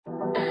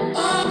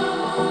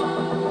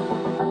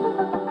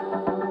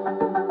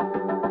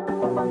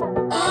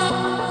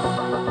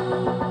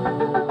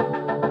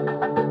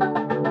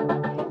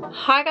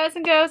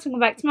girls,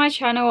 welcome back to my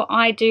channel.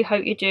 I do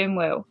hope you're doing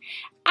well.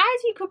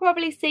 As you could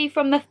probably see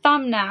from the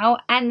thumbnail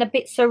and the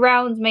bits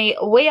around me,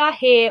 we are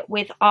here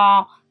with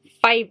our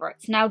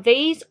favourites. Now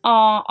these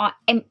are our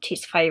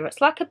Empties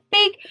favourites, like a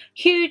big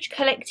huge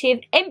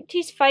collective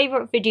Empties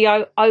favourite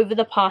video over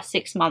the past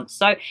 6 months.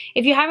 So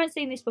if you haven't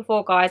seen this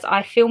before, guys,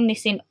 I filmed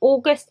this in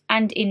August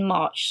and in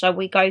March. So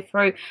we go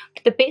through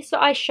the bits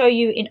that I show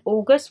you in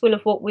August will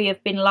have what we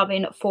have been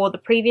loving for the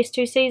previous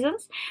 2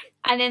 seasons,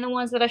 and then the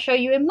ones that I show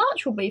you in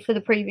March will be for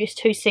the previous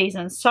 2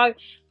 seasons. So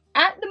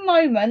at the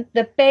moment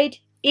the bed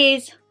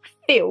is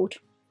filled,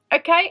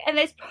 okay, and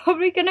there's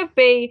probably going to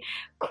be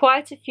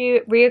quite a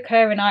few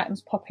reoccurring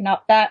items popping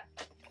up that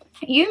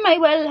you may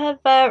well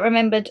have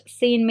remembered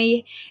seeing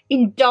me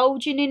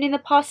indulging in the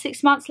past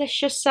 6 months, let's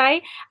just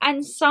say,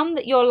 and some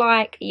that you're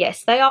like,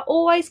 yes, they are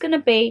always going to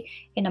be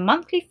in a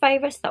monthly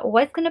favourites, they're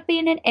always going to be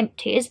in an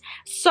Empties.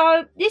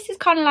 So this is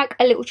kind of like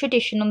a little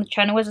tradition on the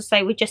channel. As I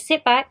say, we just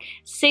sit back,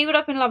 see what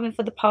I've been loving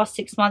for the past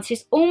 6 months.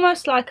 It's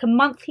almost like a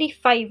monthly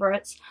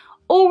favourites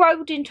all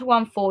rolled into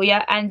one for you,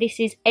 and this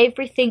is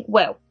everything.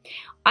 Well,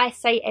 I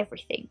say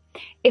everything.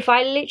 If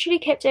I literally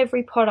kept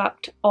every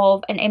product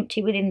of an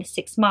Empty within the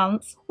 6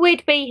 months,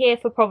 we'd be here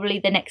for probably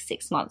the next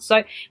 6 months.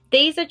 So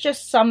these are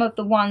just some of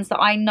the ones that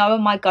I know are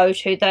my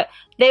go-to, that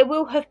there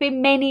will have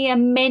been many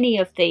and many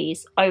of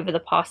these over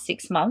the past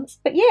 6 months.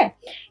 But yeah,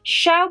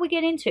 shall we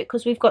get into it?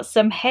 Because we've got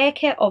some hair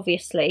care,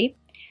 obviously,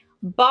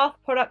 bath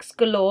products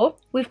galore,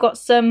 we've got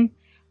some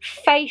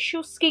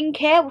facial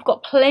skincare, we've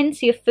got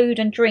plenty of food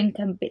and drink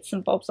and bits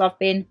and bobs I've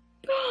been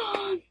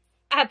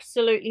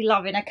absolutely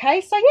loving.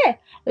 Okay, so yeah,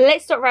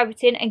 let's stop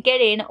rabbiting and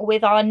get in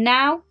with our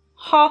now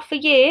half a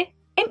year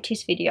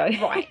Empties video.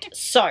 Right,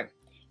 so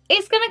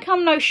it's going to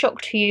come no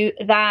shock to you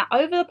that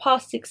over the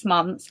past 6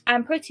 months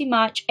and pretty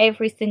much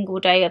every single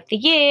day of the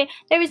year,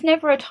 there is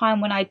never a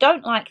time when I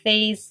don't like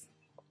these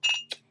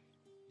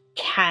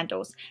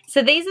candles.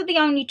 So these are the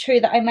only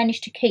 2 that I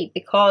managed to keep,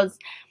 because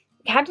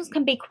candles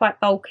can be quite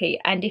bulky,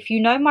 and if you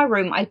know my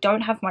room, I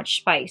don't have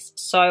much space.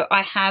 So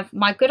I have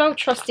my good old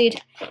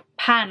trusted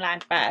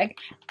Poundland bag,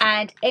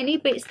 and any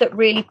bits that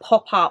really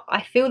pop up,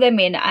 I fill them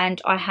in, and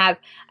I have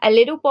a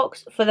little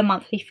box for the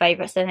monthly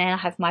favourites, and then I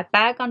have my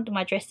bag under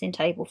my dressing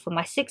table for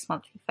my 6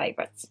 monthly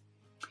favourites.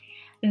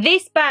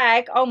 This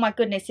bag, oh my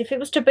goodness, if it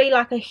was to be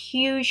like a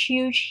huge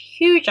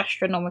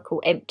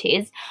astronomical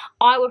Empties,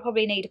 I would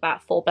probably need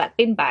about 4 black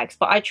bin bags,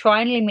 but I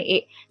try and limit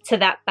it to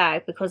that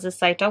bag because, as I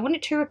say, I don't want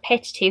it too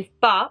repetitive,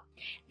 but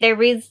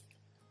there is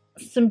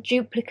some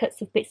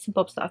duplicates of bits and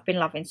bobs that I've been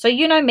loving. So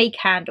you know me,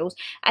 candles,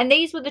 and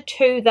these were the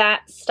 2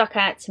 that stuck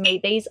out to me.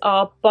 These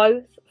are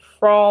both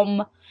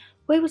from,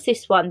 where was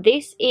this one?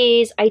 This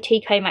is a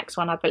TK Maxx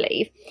one, I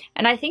believe,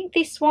 and I think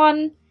this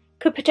one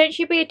could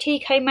potentially be a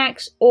TK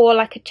Maxx or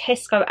like a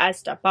Tesco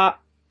Asda, but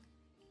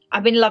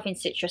I've been loving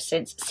citrus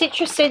scents.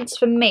 Citrus scents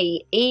for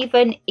me,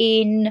 even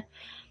in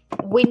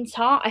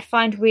winter, I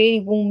find really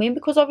warming,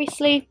 because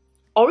obviously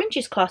orange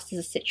is classed as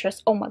a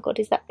citrus. Oh my god,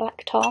 is that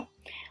black tar?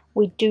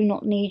 We do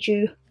not need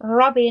you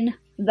rubbing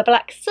the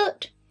black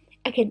soot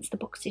against the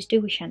boxes,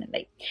 do we,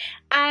 ShannonLeighxx?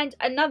 And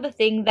another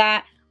thing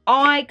that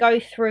I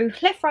go through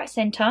left, right,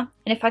 centre,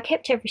 and if I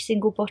kept every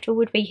single bottle,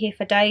 would be here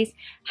for days,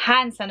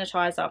 hand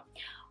sanitizer.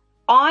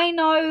 I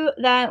know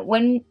that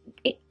when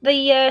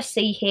the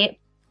sea hit,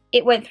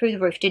 it went through the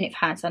roof, didn't it,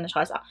 for hand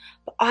sanitizer?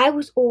 But I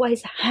was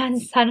always a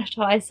hand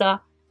sanitizer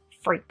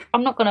freak.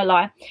 I'm not going to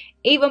lie.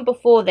 Even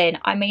before then,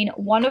 I mean,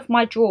 one of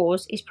my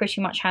drawers is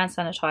pretty much hand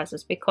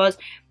sanitizers, because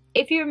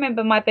if you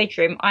remember my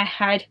bedroom, I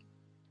had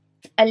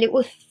a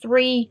little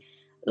 3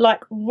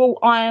 like wrought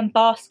iron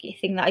basket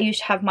thing that I used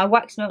to have my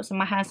wax melts and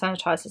my hand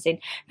sanitizers in.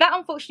 That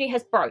unfortunately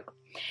has broke,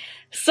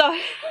 so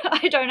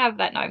I don't have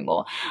that no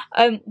more.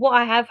 What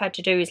I have had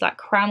to do is like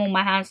cram all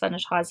my hand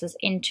sanitizers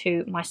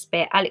into my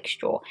spare Alex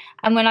drawer,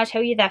 and when I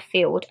tell you they're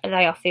filled,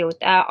 they are filled.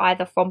 They're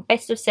either from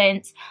Best of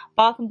Scents,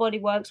 Bath and Body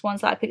Works,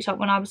 ones that I picked up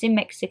when I was in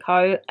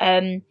Mexico.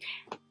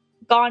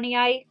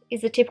 Garnier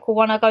is the typical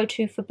one I go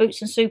to for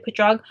Boots and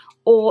Superdrug,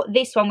 or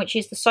this one, which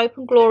is the Soap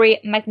and Glory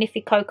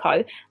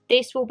Magnificoco.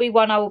 This will be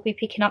one I will be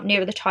picking up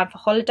nearer the time for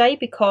holiday,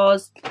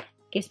 because it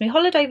gives me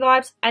holiday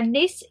vibes. And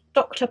this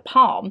Dr.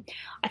 Palm,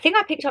 I think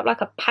I picked up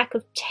like a pack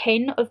of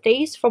 10 of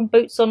these from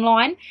Boots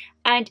online,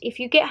 and if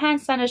you get hand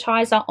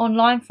sanitizer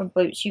online from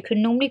Boots, you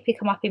can normally pick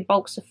them up in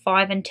bulks of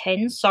 5 and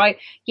 10. So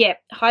yeah,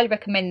 highly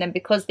recommend them,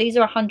 because these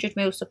are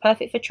 100ml, so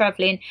perfect for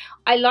travelling.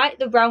 I like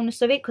the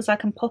roundness of it because I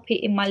can pop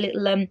it in my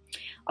little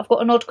I've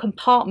got an odd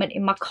compartment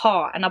in my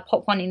car, and I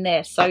pop one in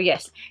there. So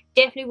yes,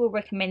 definitely will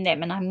recommend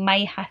them, and I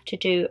may have to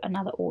do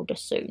another order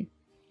soon.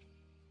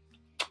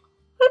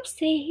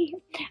 Oopsie.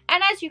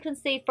 And as you can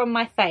see from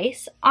my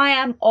face, I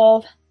am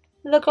of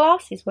the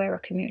glasses wearer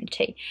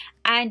community,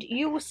 and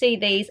you will see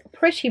these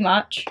pretty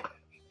much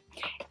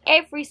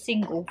every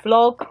single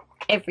vlog,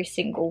 every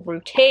single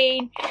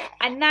routine,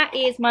 and that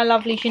is, my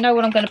lovelies, you know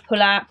what I'm going to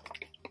pull out?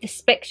 The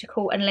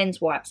spectacle and lens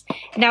wipes.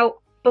 Now,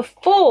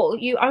 before,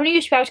 you only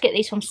used to be able to get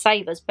these from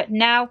Savers, but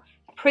now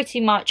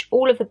pretty much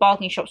all of the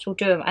bargain shops will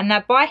do them. And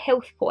they're by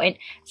Health Point,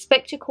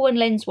 spectacle and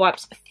lens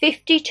wipes,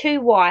 52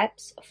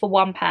 wipes for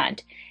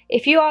 £1.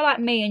 If you are like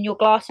me and your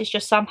glasses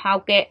just somehow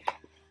get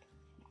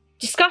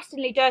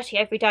disgustingly dirty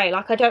every day,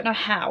 like I don't know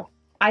how.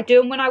 I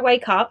do them when I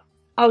wake up.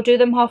 I'll do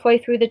them halfway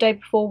through the day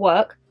before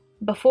work,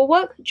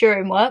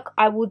 during work.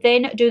 I will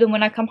then do them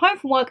when I come home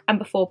from work and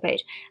before bed.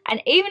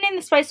 And even in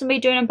the space of me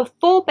doing them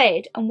before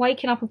bed and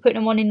waking up and putting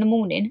them on in the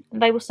morning,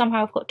 they will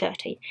somehow have got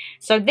dirty.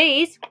 So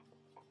these,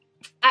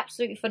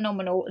 absolutely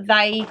phenomenal.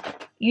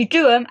 You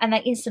do them and they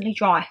instantly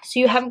dry. So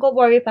you haven't got to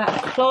worry about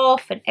the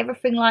cloth and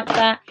everything like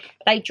that.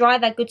 They dry,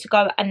 they're good to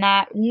go. And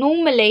they're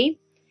normally,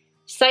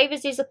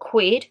 Savers is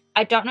 £1.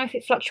 I don't know if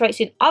it fluctuates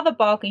in other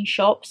bargain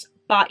shops,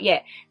 but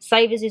yeah,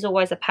 Savers is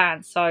always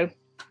 £1. So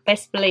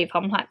best believe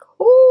I'm like,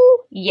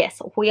 oh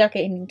yes, we are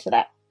getting into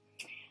that.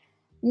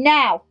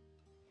 Now,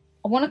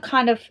 I want to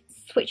kind of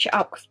switch it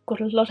up because I've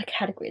got a lot of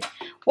categories.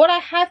 What I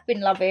have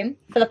been loving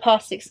for the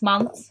past 6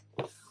 months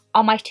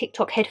are my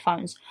TikTok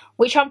headphones,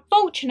 which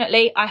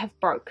unfortunately I have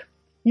broke.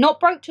 Not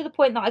broke to the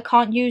point that I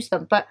can't use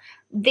them, but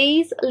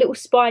these little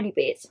spiny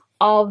bits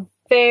are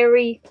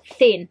very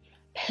thin.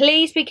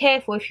 Please be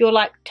careful if you're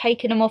like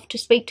taking them off to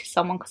speak to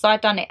someone, because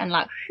I've done it and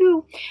like,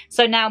 whew.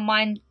 So now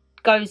mine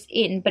goes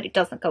in, but it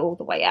doesn't go all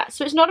the way out.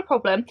 So it's not a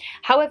problem.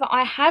 However,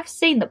 I have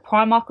seen that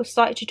Primark have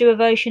started to do a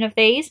version of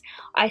these.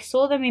 I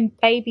saw them in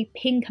baby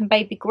pink and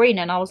baby green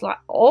and I was like,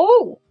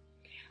 oh,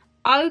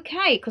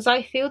 okay, because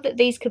I feel that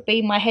these could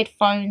be my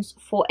headphones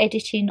for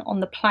editing on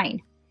the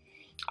plane.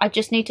 I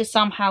just need to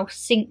somehow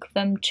sync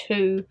them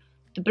to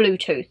the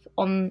Bluetooth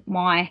on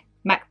my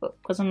MacBook,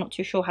 because I'm not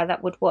too sure how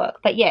that would work.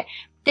 But yeah,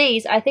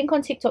 these, I think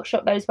on TikTok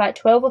shop those about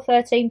 £12 or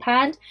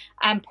 £13,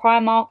 and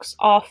Primark's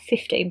are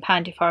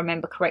 £15 if I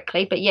remember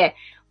correctly. But yeah,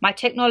 my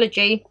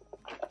technology,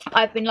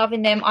 I've been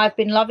loving them. I've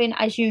been loving,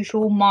 as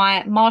usual,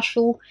 my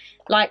Marshall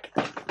like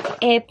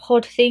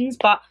AirPod things,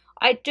 but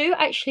I do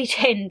actually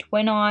tend,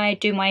 when I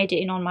do my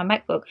editing on my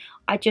MacBook,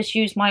 I just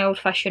use my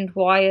old-fashioned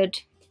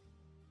wired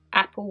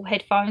Apple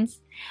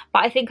headphones.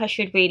 But I think I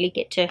should really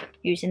get to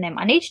using them.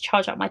 I need to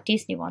charge up my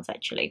Disney ones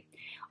actually.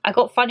 I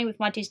got funny with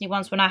my Disney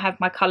ones when I have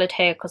my coloured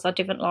hair, because I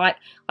don't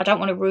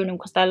want to ruin them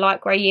because they're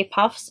light grey ear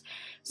puffs.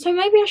 So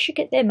maybe I should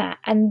get them out.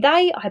 And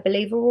they, I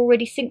believe, are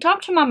already synced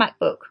up to my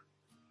MacBook.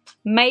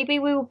 Maybe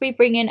we will be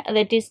bringing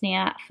the Disney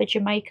out for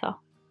Jamaica.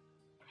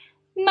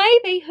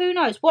 Maybe, who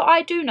knows. What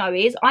I do know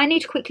is I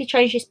need to quickly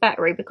change this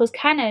battery, because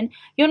Canon,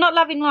 you're not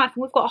loving life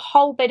and we've got a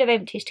whole bed of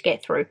empties to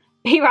get through.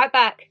 Be right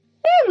back.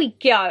 There we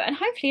go. And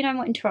hopefully no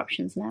more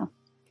interruptions now.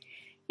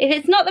 If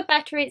it's not the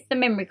battery, it's the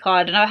memory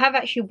card. And I have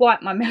actually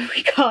wiped my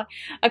memory card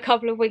a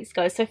couple of weeks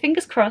ago. So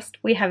fingers crossed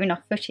we have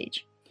enough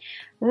footage.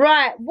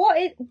 Right,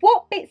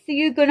 what bits are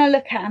you going to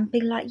look at and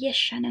be like, yes,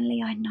 Shannon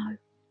Lee, I know.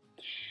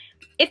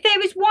 If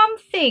there is one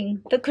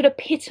thing that could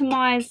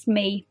epitomise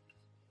me,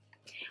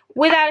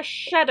 without a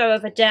shadow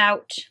of a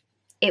doubt,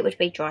 it would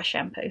be dry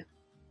shampoo.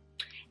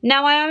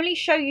 Now, I only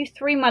show you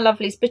 3, my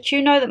lovelies, but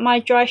you know that my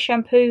dry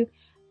shampoo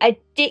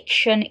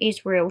addiction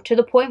is real, to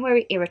the point where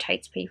it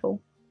irritates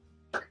people.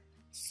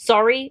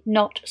 Sorry,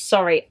 not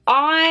sorry.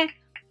 I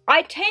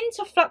tend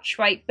to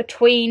fluctuate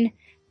between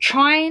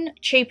trying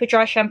cheaper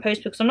dry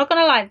shampoos, because I'm not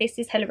going to lie, this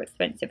is hella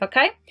expensive,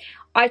 okay?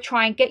 I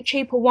try and get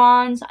cheaper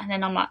ones, and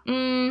then I'm like,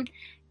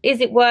 is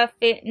it worth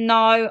it?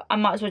 No, I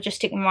might as well just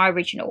stick with my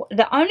original.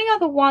 The only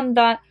other one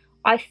that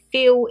I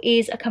feel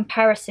is a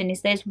comparison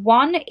is there's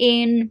one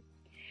in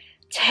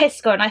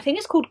Tesco, and I think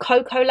it's called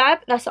Coco Lab.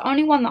 That's the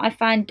only one that I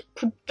found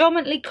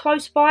predominantly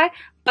close by,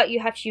 but you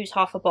have to use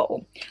half a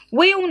bottle.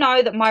 We all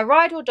know that my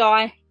ride or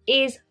die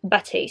is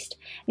Batiste.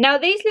 Now,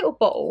 these little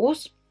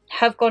bottles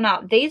have gone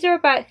up. These are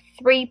about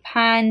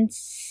 £3.70,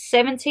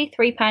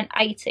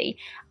 £3.80,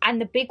 and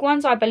the big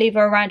ones I believe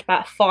are around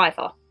about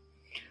 £5.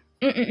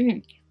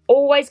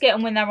 Always get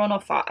them when they're on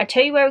offer. I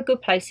tell you where a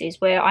good place is,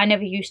 where I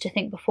never used to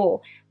think before,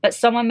 but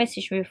someone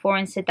messaged me before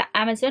and said that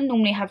Amazon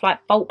normally have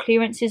like bulk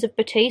clearances of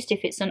Batiste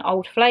if it's an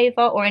old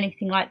flavour or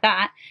anything like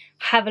that.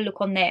 Have a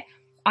look on there.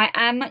 I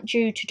am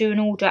due to do an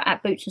order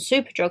at Boots and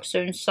Superdrug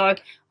soon, so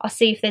I'll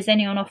see if there's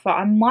any on offer.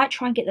 I might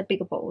try and get the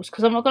bigger bottles,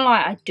 because I'm not going to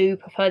lie, I do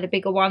prefer the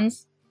bigger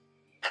ones.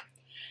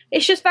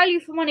 It's just value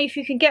for money if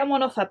you can get them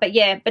on offer. But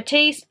yeah,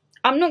 Batiste,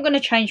 I'm not going to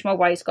change my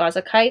ways, guys,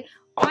 okay?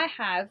 I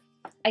have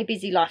a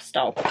busy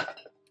lifestyle,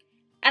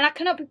 and I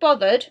cannot be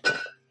bothered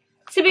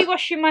to be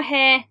washing my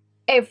hair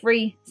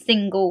every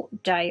single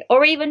day,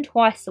 or even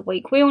twice a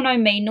week. We all know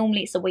me,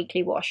 normally it's a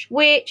weekly wash,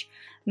 which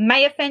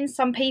may offend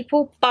some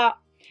people, but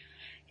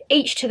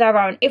each to their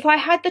own. If I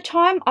had the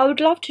time, I would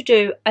love to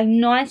do a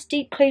nice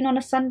deep clean on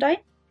a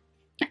Sunday,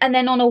 and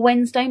then on a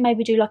Wednesday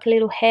maybe do like a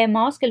little hair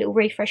mask, a little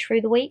refresh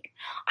through the week.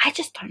 I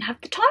just don't have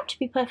the time, to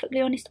be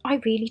perfectly honest.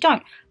 I really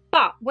don't.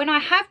 But when I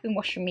have been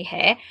washing my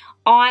hair,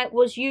 I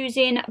was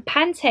using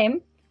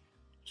Pantene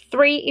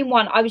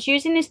 3-in-1. I was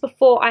using this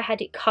before I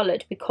had it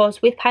coloured,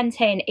 because with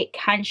Pantene it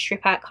can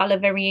strip out colour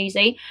very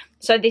easy.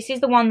 So this is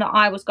the one that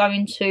I was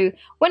going to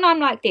when I'm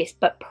like this.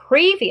 But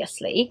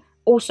previously,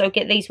 also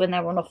get these when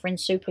they're on offer in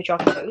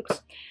Superdrug and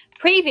Boots.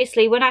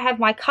 Previously, when I have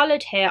my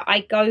coloured hair, I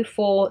go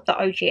for the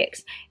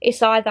OGX.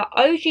 It's either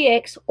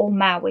OGX or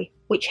Maui,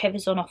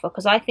 whichever's on offer,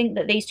 because I think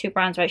that these two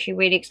brands are actually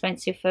really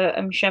expensive for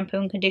shampoo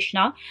and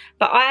conditioner.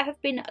 But I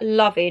have been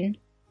loving,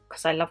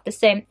 because I love the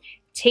scent,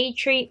 Tea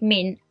Tree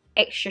Mint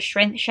Extra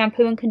Strength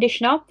shampoo and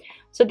conditioner.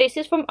 So this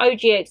is from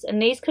OGX, and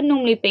these can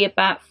normally be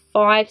about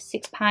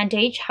 £5–6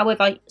 each.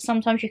 However,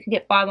 sometimes you can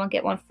get buy one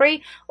get one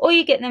free, or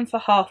you get them for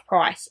half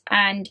price.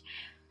 And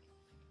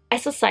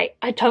as I say,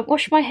 I don't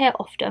wash my hair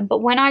often,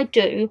 but when I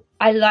do,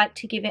 I like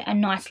to give it a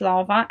nice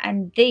lather.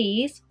 And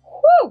these,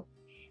 whoo,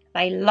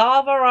 they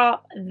lather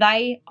up.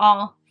 They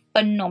are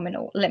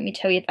phenomenal. Let me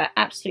tell you that,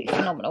 absolutely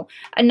phenomenal.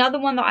 Another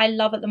one that I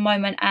love at the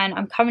moment, and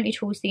I'm currently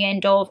towards the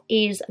end of,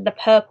 is the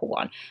purple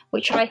one,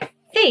 which I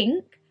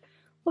think,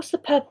 what's the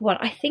purple one?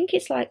 I think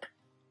it's like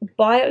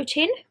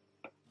biotin.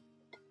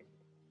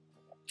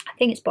 I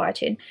think it's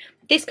biotin.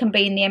 This can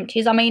be in the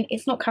empties. I mean,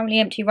 it's not currently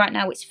empty right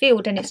now. It's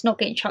filled and it's not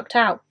getting chucked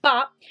out.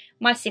 But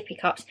my sippy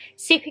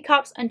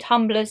cups and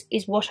tumblers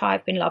is what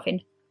I've been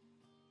loving.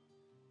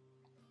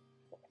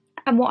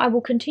 And what I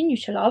will continue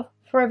to love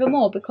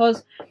forevermore,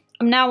 because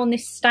I'm now on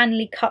this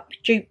Stanley Cup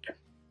dupe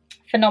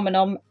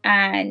phenomenon.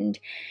 And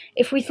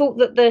if we thought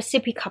that the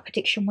sippy cup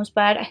addiction was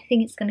bad, I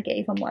think it's going to get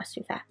even worse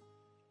with that.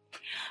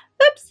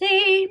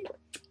 Oopsie.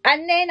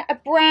 And then a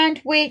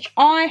brand which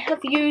I have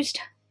used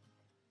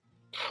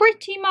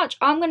pretty much,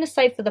 I'm going to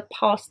say, for the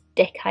past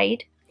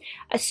decade.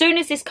 As soon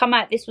as this came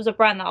out, this was a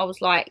brand that I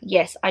was like,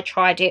 yes, I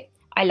tried it,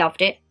 I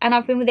loved it, and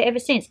I've been with it ever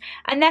since.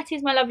 And that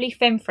is my lovely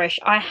Femfresh.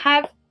 I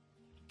have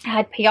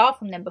had PR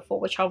from them before,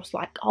 which I was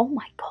like, oh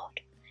my god,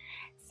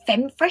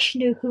 Femfresh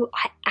knew who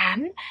I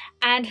am.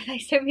 And they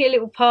sent me a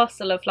little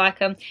parcel of like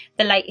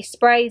the latest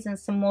sprays and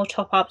some more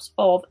top-ups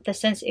of the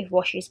sensitive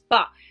washes.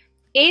 But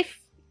if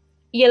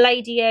your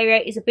lady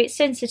area is a bit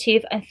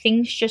sensitive and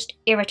things just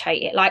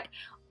irritate it, like,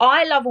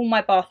 I love all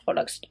my bath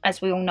products,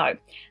 as we all know,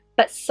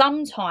 but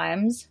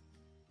sometimes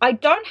I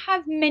don't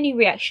have many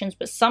reactions,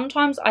 but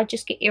sometimes I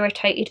just get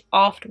irritated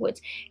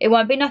afterwards. It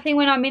won't be nothing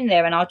when I'm in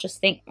there and I'll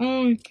just think,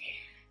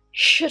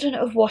 shouldn't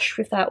have washed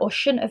with that or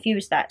shouldn't have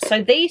used that.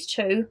 So these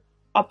two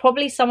are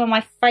probably some of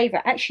my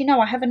favourite. Actually, no,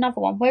 I have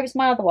another one. Where is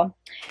my other one?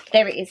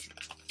 There it is.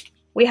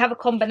 We have a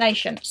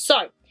combination.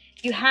 So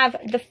you have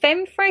the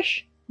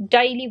Femfresh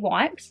Daily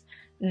Wipes.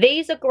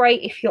 These are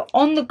great if you're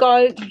on the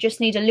go, you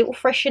just need a little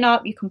freshen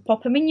up. You can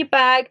pop them in your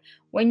bag.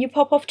 When you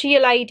pop off to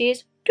your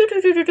ladies,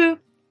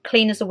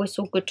 clean as a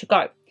whistle, good to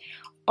go.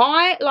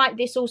 I like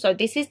this also.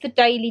 This is the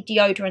Daily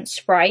Deodorant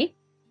Spray.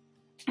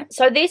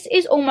 So this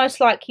is almost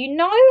like, you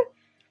know,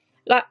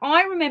 like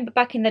I remember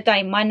back in the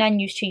day, my nan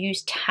used to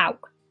use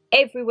talc.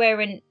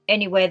 Everywhere and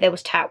anywhere there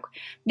was talc.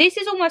 This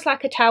is almost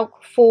like a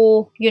talc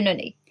for your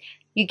nunny.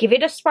 You give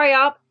it a spray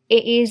up.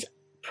 It is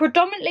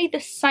predominantly the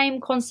same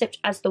concept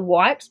as the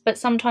wipes, but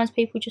sometimes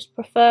people just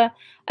prefer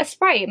a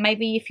spray.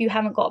 Maybe if you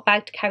haven't got a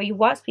bag to carry your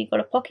wipes, but you've got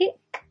a pocket,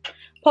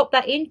 pop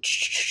that in,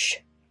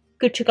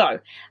 good to go.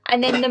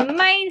 And then the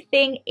main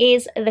thing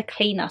is the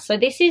cleaner. So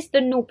this is the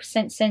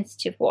 0%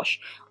 sensitive wash.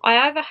 I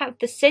either have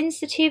the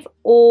sensitive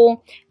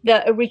or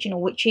the original,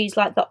 which is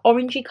like the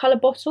orangey colour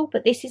bottle,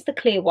 but this is the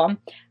clear one.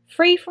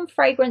 Free from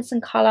fragrance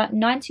and colour,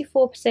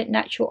 94%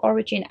 natural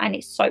origin, and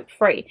it's soap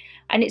free.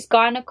 And it's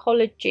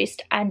gynecologist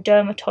and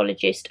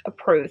dermatologist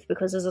approved,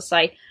 because as I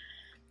say,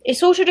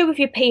 it's all to do with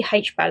your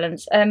pH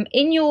balance.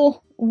 In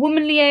your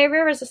womanly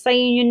area, as I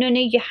say, in your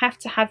nunny, you have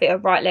to have it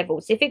at right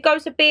levels. If it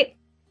goes a bit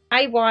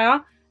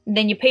haywire,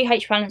 then your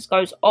pH balance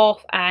goes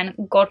off and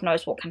God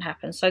knows what can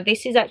happen. So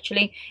this is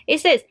actually, it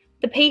says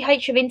the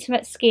pH of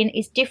intimate skin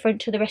is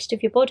different to the rest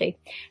of your body.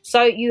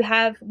 So you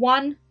have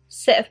one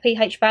set of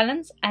pH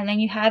balance and then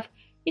you have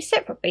your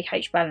separate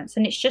pH balance,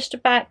 and it's just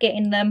about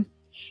getting them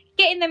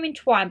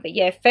entwined. But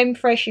yeah,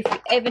 Femfresh, if you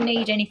ever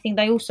need anything,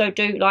 they also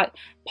do like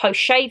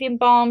post-shaving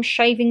balms,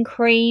 shaving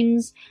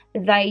creams.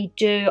 They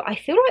do, I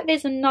feel like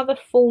there's another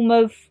form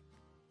of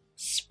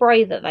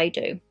spray that they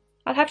do.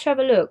 I'll have to have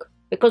a look,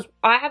 because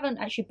I haven't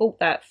actually bought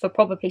that for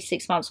probably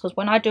 6 months, because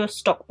when I do a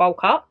stock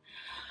bulk up,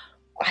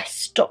 I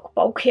stock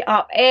bulk it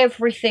up,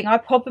 everything. I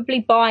probably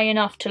buy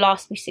enough to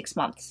last me 6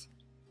 months.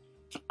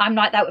 I'm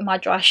like that with my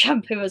dry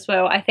shampoo as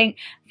well. I think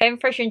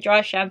Femfresh and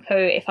dry shampoo,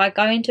 if I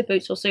go into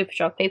Boots or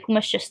Superdrug, people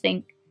must just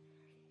think,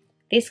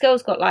 this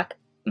girl's got like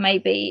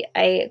maybe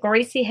a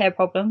greasy hair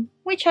problem,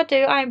 which I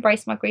do. I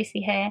embrace my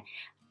greasy hair.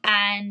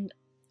 And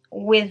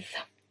with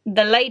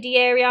the lady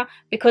area,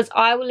 because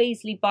I will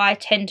easily buy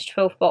 10 to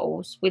 12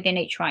 bottles within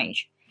each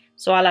range.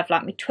 So I'll have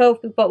like my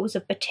 12 big bottles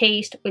of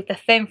Batiste. With the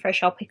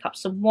Femfresh, I'll pick up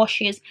some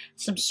washes,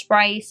 some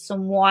sprays,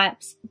 some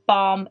wipes,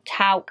 balm,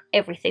 talc,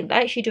 everything. They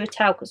actually do a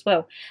talc as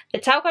well. The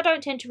talc I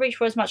don't tend to reach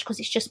for as much because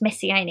it's just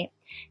messy, ain't it?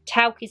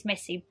 Talc is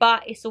messy,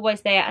 but it's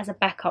always there as a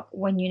backup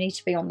when you need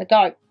to be on the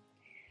go.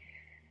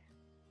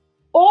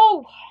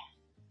 Oh!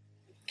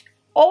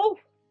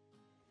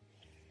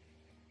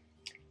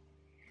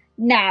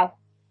 Now,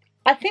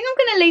 I think I'm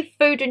going to leave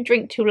food and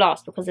drink till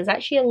last, because there's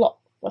actually a lot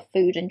of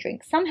food and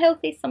drink. Some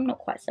healthy, some not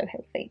quite so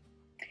healthy.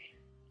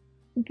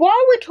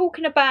 While we're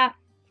talking about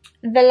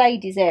the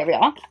ladies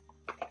area,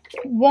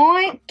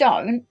 why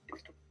don't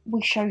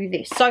we show you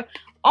this? So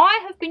I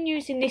have been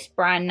using this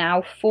brand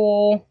now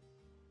for,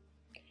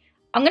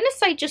 I'm going to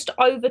say, just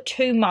over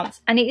 2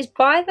 months, and it is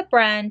by the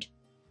brand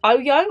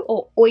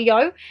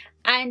Oyo,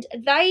 and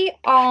they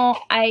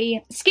are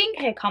a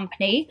skincare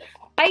company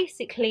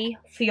basically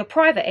for your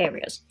private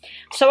areas.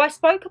 So I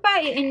spoke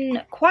about it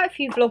in quite a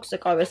few vlogs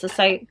ago. As I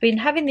say, been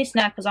having this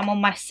now because I'm on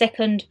my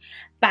second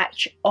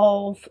batch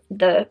of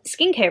the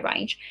skincare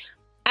range,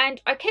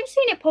 and I kept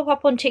seeing it pop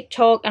up on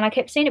TikTok and I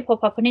kept seeing it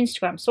pop up on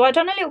Instagram. So I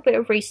done a little bit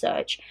of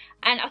research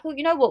and I thought,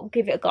 you know what, we'll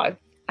give it a go.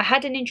 I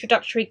had an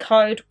introductory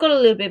code, got a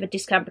little bit of a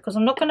discount, because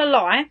I'm not going to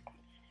lie,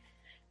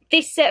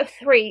 this set of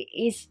 3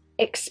 is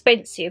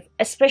expensive,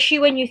 especially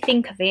when you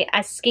think of it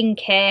as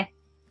skincare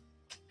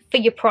for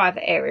your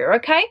private area,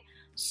 okay?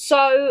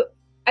 So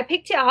I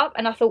picked it up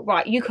and I thought,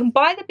 right, you can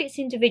buy the bits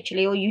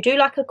individually, or you do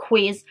like a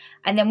quiz,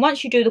 and then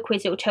once you do the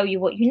quiz, it will tell you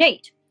what you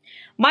need.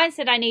 Mine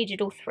said I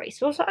needed all 3,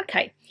 so I was like,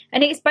 okay.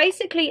 And it's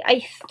basically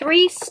a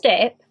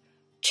 3-step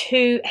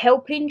to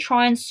helping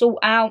try and sort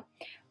out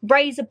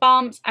razor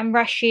bumps and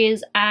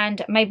rashes,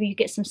 and maybe you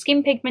get some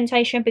skin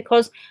pigmentation,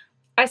 because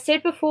I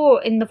said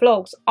before in the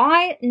vlogs,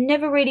 I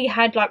never really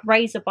had like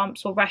razor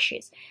bumps or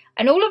rashes,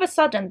 and all of a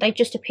sudden they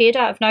just appeared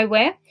out of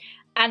nowhere.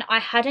 And I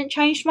hadn't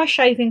changed my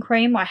shaving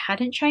cream, I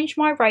hadn't changed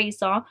my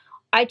razor,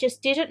 I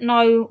just didn't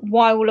know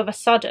why all of a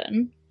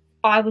sudden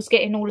I was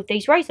getting all of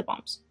these razor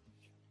bumps.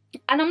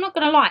 And I'm not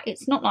going to lie,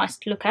 it's not nice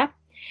to look at.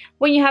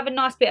 When you have a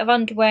nice bit of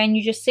underwear and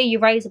you just see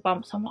your razor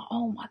bumps, I'm like,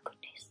 oh my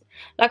goodness.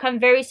 Like, I'm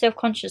very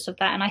self-conscious of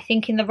that. And I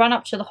think in the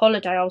run-up to the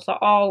holiday, I was like,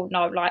 oh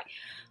no, like,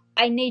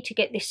 I need to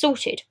get this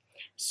sorted.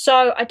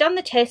 So I done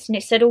the test and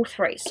it said all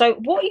 3. So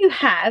what you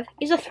have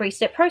is a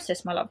 3-step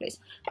process, my lovelies.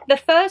 The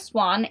first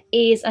one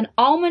is an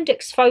almond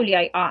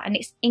exfoliator, and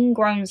it's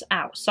ingrowns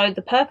out. So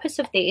the purpose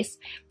of this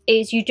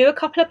is you do a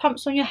couple of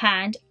pumps on your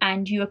hand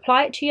and you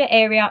apply it to your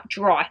area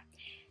dry.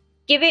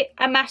 Give it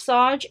a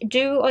massage,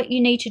 do what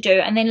you need to do,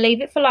 and then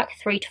leave it for like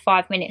 3 to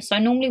 5 minutes. So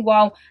normally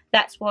while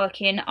that's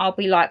working, I'll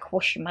be like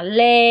washing my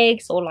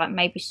legs, or like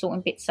maybe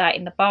sorting bits out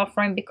in the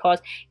bathroom,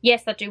 because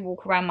yes, I do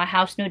walk around my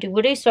house nuddy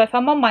woody. So if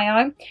I'm on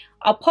my own,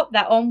 I'll pop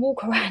that on,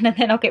 walk around, and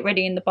then I'll get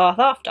ready in the bath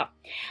after.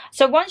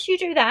 So once you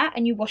do that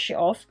and you wash it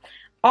off,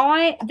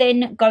 I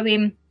then go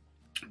in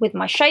with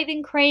my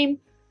shaving cream,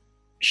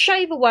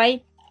 shave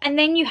away, and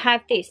then you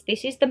have this.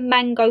 This is the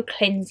Mango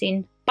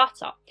Cleansing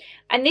Butter,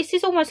 and this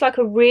is almost like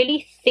a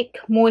really thick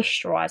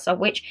moisturizer,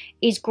 which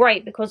is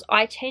great because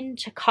I tend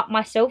to cut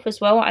myself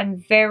as well. I'm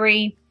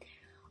very,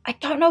 I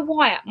don't know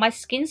why, my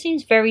skin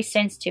seems very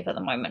sensitive at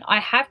the moment. I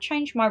have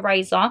changed my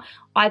razor.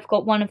 I've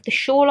got one of the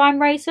Shoreline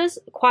razors.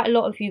 Quite a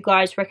lot of you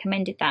guys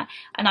recommended that,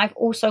 and I've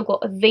also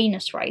got a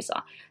Venus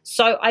razor.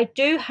 So I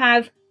do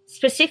have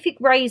specific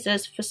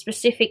razors for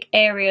specific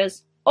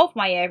areas of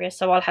my area.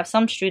 So I'll have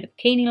some to do the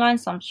bikini line,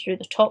 some to do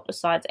the top, the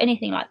sides,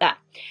 anything like that.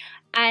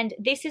 And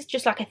this is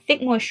just like a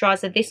thick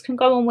moisturizer. This can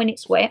go on when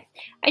it's wet,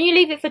 and you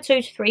leave it for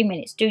 2 to 3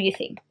 minutes. Do your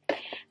thing.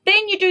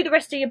 Then you do the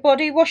rest of your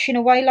body, washing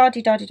away,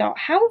 la-di-da-di-da.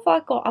 How have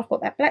I got? I've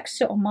got that black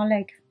soot on my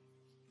leg.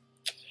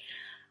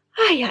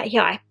 Ay, ay,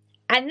 ay.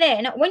 And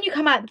then when you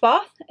come out of the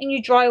bath and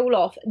you dry all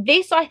off,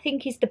 this I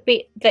think is the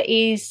bit that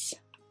is,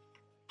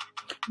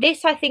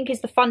 this I think is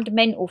the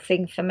fundamental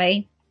thing for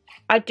me.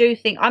 I do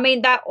think, I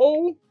mean, that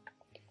all,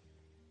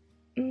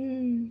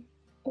 oh,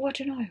 I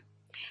don't know.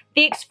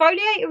 The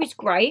exfoliator is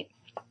great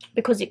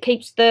because it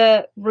keeps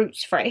the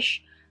roots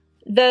fresh.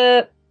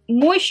 The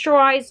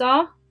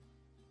moisturizer,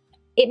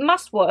 it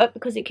must work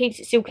because it keeps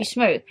it silky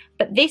smooth.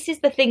 But this is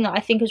the thing that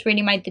I think has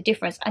really made the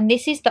difference. And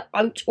this is the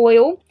oat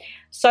oil.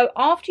 So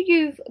after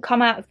you've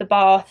come out of the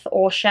bath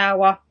or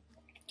shower,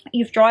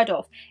 you've dried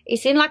off,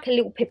 it's in like a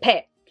little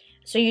pipette.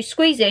 So you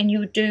squeeze it and you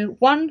would do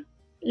one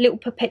little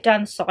pipette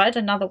down the side,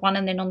 another one,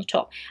 and then on the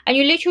top. And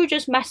you literally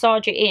just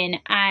massage it in,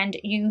 and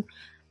you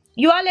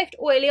are left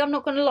oily, I'm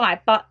not going to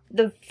lie, but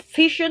the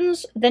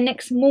visions the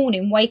next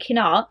morning waking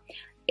up,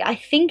 I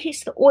think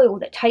it's the oil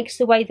that takes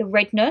away the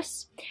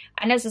redness.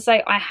 And as I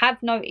say, I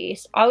have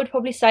noticed, I would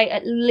probably say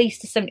at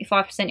least a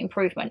 75%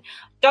 improvement.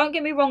 Don't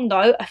get me wrong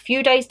though, a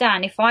few days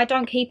down, if I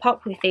don't keep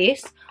up with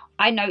this,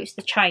 I notice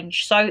the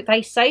change. So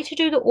they say to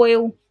do the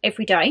oil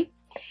every day.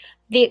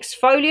 The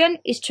exfoliant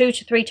is 2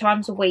 to 3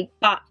 times a week,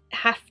 but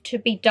have to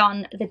be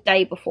done the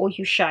day before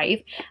you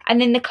shave.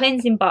 And then the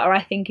cleansing butter,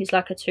 I think, is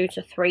like a 2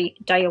 to 3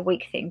 day a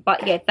week thing.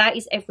 But yeah, that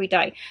is every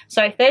day.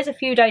 So if there's a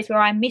few days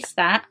where I miss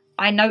that,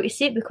 I notice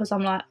it because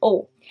I'm like,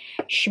 oh,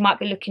 she might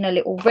be looking a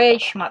little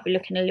red, she might be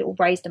looking a little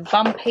raised and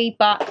bumpy.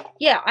 But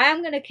yeah, I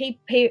am going to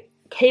keep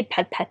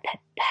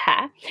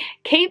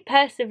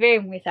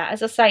persevering with that.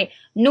 As I say,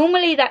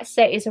 normally that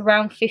set is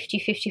around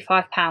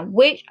 £50–55,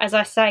 which, as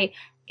I say,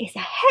 is a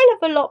hell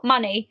of a lot of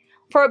money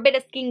for a bit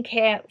of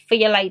skincare for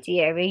your lady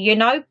area, you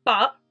know.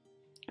 But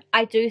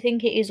I do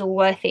think it is all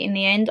worth it in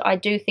the end. I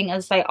do think,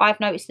 as I say, I've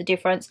noticed the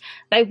difference.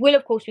 They will,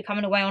 of course, be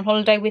coming away on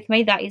holiday with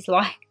me. That is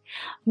like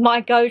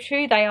my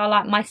go-to. They are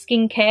like my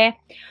skincare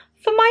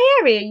for my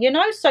area, you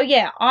know. So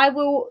yeah, I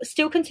will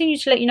still continue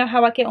to let you know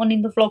how I get on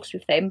in the vlogs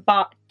with them,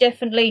 but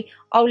definitely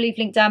I'll leave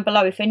link down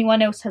below if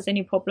anyone else has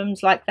any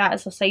problems like that.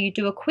 As I say, you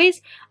do a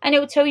quiz and it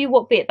will tell you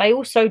what bit. They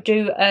also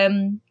do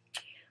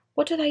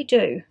what do they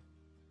do,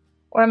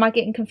 or am I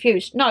getting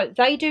confused? No,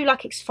 they do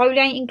like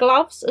exfoliating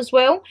gloves as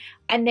well.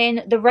 And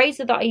then the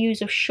razor that I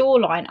use of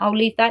Shoreline, I'll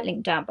leave that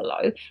link down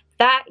below.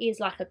 That is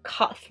like a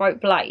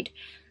cutthroat blade.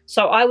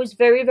 So I was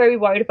very, very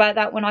worried about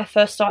that when I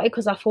first started,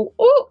 because I thought,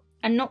 oh,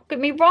 and not get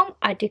me wrong,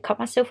 I did cut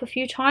myself a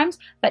few times,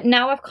 but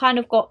now I've kind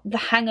of got the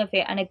hang of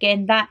it. And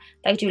again, that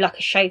they do like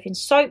a shaving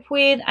soap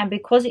with, and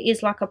because it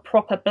is like a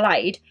proper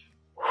blade,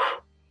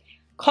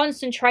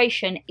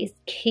 concentration is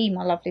key,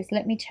 my lovelies.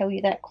 Let me tell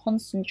you that,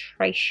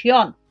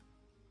 concentration.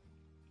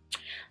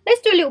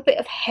 Let's do a little bit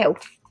of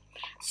health.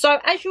 So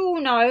as you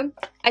all know,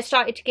 I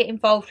started to get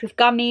involved with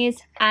gummies,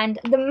 and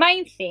the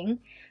main thing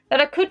that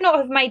I could not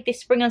have made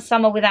this spring and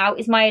summer without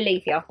is my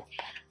Allevia.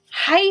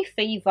 Hay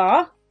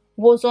fever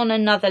was on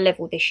another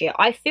level this year.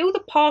 I feel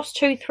the past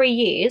 2-3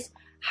 years,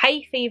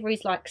 hay fever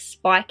is like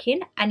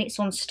spiking, and it's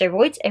on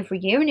steroids every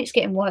year, and it's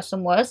getting worse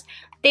and worse.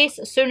 This,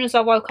 as soon as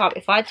I woke up,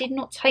 if I did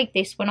not take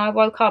this when I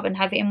woke up and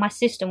have it in my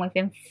system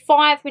within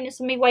 5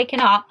 minutes of me waking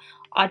up,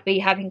 I'd be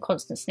having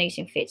constant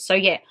sneezing fits. So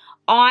yeah,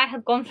 I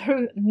have gone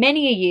through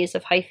many years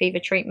of hay fever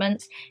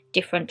treatments,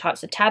 different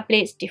types of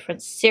tablets,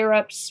 different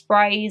syrups,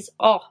 sprays,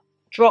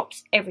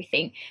 drops,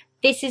 everything.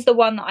 This is the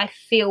one that I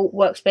feel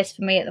works best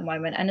for me at the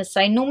moment. And as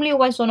I say, normally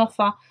always on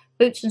offer,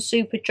 Boots and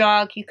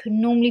Superdrug. You can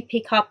normally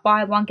pick up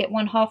buy one, get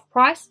one half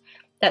price.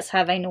 That's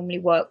how they normally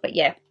work. But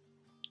yeah,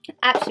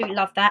 absolutely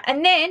love that.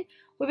 And then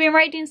we've been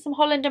raiding some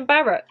Holland &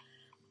 Barrett.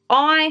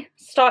 I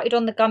started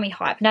on the gummy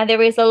hype. Now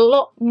there is a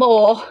lot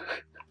more,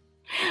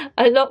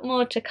 a lot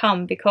more to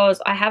come,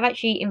 because I have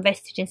actually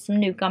invested in some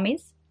new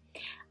gummies.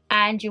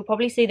 And you'll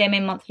probably see them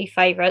in monthly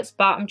favourites.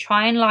 But I'm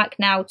trying like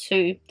now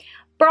to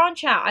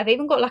branch out. I've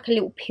even got like a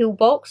little pill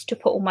box to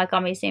put all my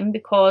gummies in,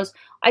 because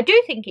I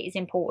do think it is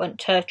important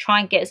to try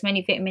and get as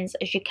many vitamins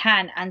as you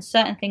can, and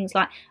certain things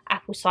like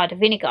apple cider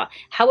vinegar.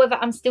 However,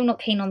 I'm still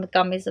not keen on the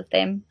gummies of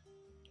them.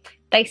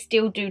 They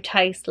still do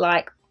taste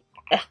like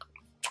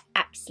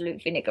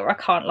absolute vinegar, I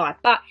can't lie.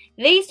 But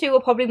these two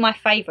are probably my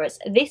favourites.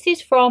 This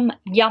is from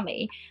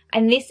Yummy,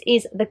 and this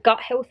is the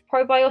gut health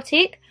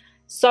probiotic.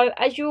 So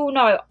as you all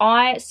know,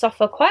 I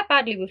suffer quite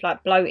badly with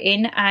like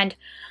bloating, and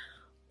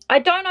I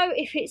don't know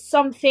if it's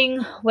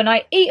something when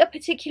I eat a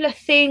particular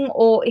thing,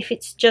 or if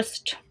it's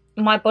just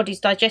my body's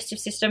digestive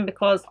system,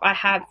 because I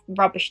have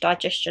rubbish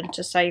digestion,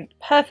 to say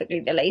perfectly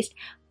the least.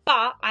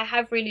 But I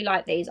have really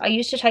liked these. I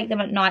used to take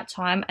them at night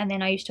time, and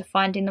then I used to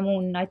find in the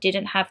morning I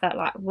didn't have that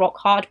like rock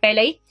hard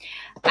belly.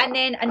 And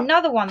then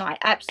another one that I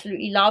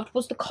absolutely loved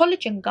was the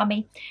collagen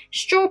gummy,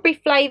 strawberry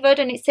flavoured,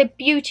 and it said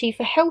beauty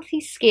for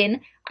healthy skin,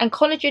 and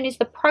collagen is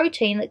the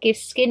protein that gives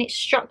skin its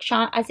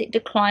structure as it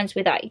declines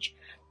with age.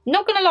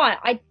 Not gonna lie,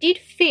 I did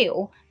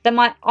feel that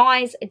my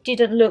eyes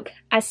didn't look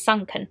as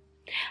sunken,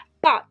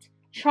 but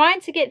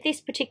trying to get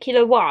this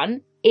particular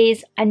one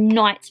is a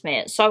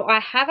nightmare. So I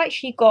have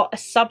actually got a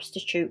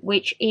substitute,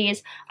 which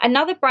is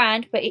another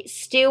brand, but it's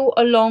still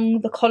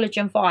along the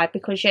collagen vibe,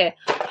 because yeah,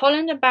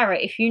 Holland &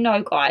 Barrett, if you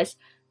know guys,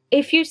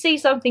 if you see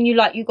something you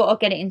like, you got to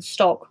get it in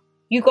stock.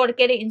 You got to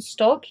get it in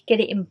stock,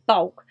 get it in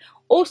bulk,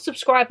 or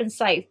subscribe and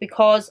save,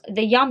 because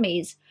the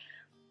Yummies,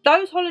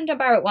 those Holland &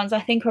 Barrett ones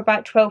I think are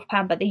about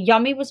 £12, but the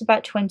Yummy was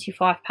about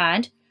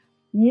 £25.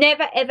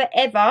 Never, ever,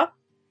 ever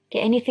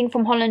get anything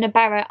from Holland &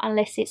 Barrett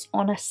unless it's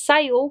on a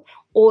sale,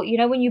 or you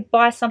know when you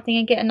buy something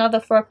and get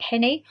another for a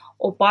penny,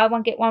 or buy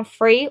one get one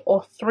free,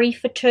 or 3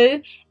 for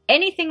 2.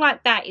 Anything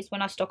like that is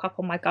when I stock up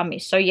on my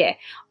gummies. So yeah,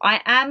 I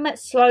am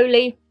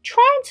slowly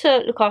trying to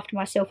look after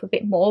myself a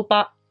bit more.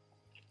 But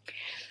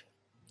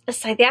let's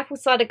say the apple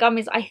cider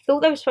gummies, I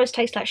thought they were supposed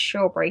to taste like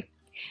strawberry.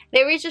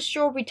 There is a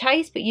strawberry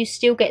taste, but you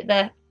still get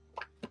the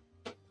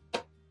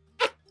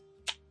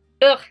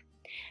ugh.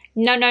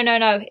 No, no, no,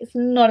 no. It's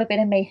not a bit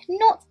of me.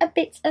 Not a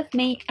bit of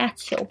me at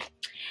all.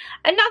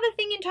 Another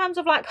thing in terms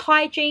of like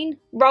hygiene,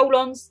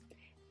 roll-ons.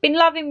 Been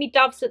loving me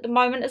Doves at the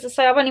moment. As I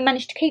say, I've only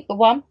managed to keep the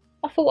one.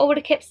 I thought I would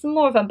have kept some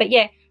more of them. But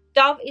yeah,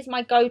 Dove is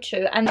my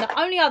go-to. And the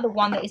only other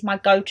one that is my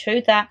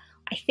go-to that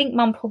I think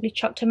Mum probably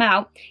chucked them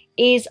out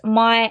is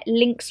my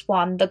LeighxX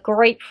one, the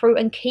grapefruit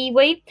and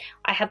kiwi.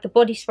 I have the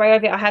body spray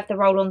of it. I have the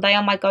roll-on. They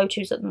are my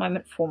go-tos at the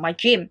moment for my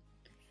gym.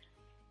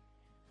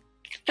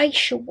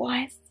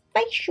 Facial-wise.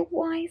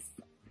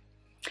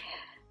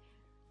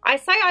 I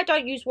say I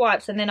don't use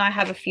wipes, and then I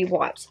have a few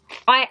wipes.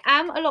 I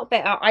am a lot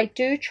better. I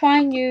do try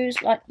and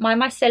use like my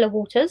micellar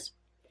waters.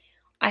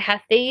 I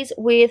have these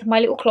with my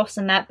little cloths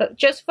and that, but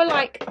just for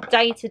like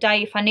day to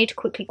day, if I need to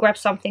quickly grab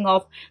something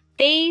off,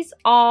 these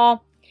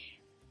are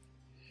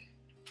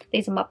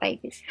my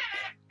babies.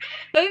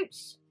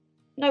 Boots,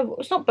 no,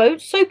 it's not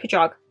Boots,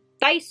 Superdrug.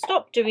 They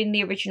stopped doing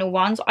the original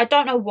ones. I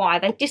don't know why.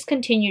 They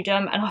discontinued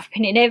them, and I've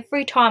been in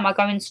every time I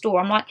go in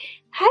store. I'm like,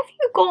 have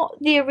you got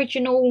the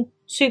original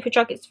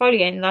Superdrug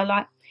exfoliant? And they're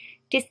like,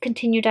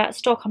 discontinued out of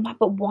stock. I'm like,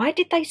 but why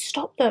did they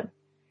stop them?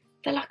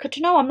 they're like, I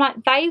don't know, I'm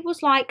like, they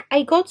was like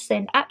a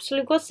godsend,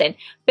 absolute godsend.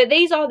 But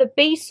these are the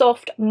Be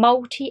Soft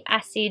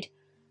multi-acid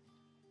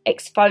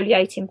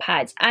exfoliating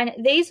pads, and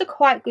these are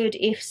quite good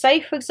if,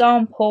 say for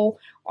example,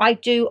 I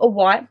do a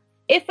wipe.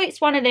 If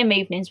it's one of them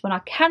evenings when I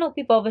cannot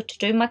be bothered to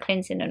do my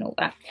cleansing and all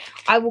that,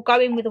 I will go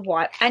in with a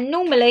wipe. And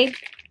normally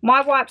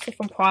my wipes are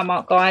from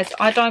Primark, guys.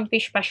 I don't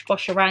bish bash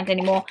bosh around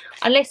anymore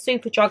unless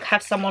Superdrug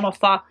have some on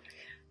offer.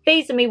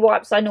 These are me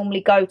wipes I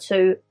normally go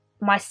to.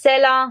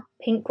 Micellar,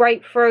 pink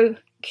grapefruit,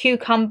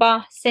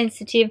 cucumber,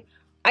 sensitive.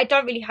 I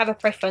don't really have a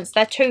preference.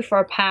 They're £2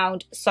 for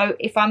 £1. So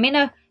if I'm in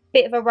a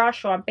bit of a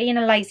rush or I'm being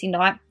a lazy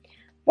night,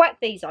 whack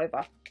these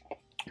over.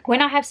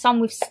 When I have some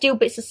with still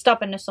bits of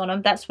stubbornness on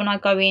them, that's when I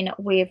go in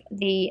with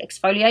the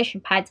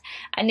exfoliation pads.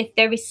 And if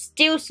there is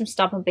still some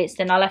stubborn bits,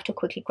 then I'll have to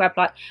quickly grab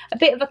like a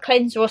bit of a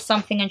cleanser or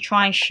something and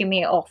try and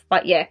shimmy it off.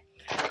 But yeah,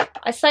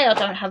 I say I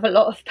don't have a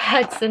lot of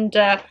pads and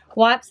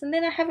wipes, and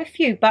then I have a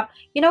few. But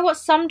you know what,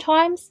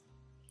 sometimes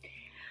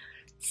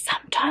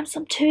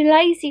I'm too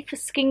lazy for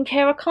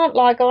skincare. I can't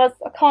lie, guys.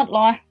 I can't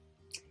lie.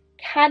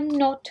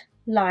 Cannot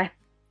lie.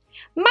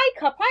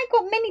 Makeup. I ain't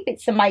got many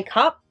bits of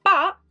makeup,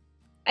 but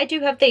I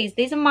do have these.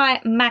 These are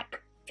my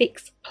MAC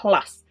Fix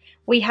Plus.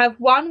 We have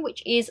one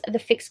which is the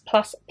Fix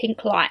Plus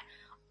Pink Light.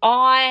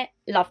 I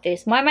love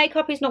this. My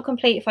makeup is not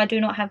complete if I do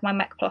not have my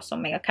MAC Plus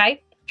on me,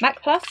 okay?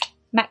 MAC Plus,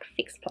 MAC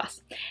Fix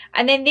Plus.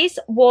 And then this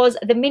was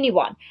the mini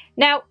one.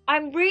 Now,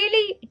 I'm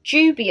really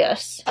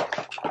dubious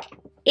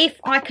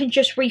if I can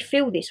just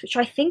refill this, which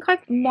I think I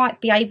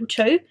might be able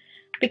to,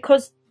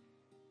 because,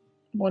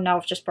 well, no,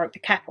 I've just broke the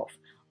cap off.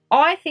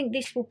 I think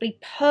this will be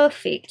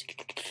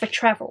perfect for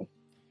travel,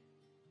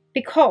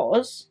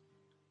 because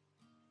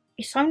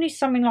it's only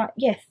something like,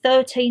 yeah,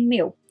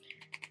 13ml.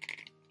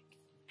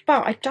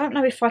 But I don't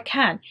know if I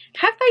can.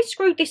 Have they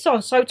screwed this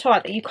on so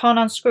tight that you can't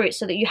unscrew it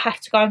so that you have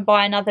to go and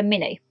buy another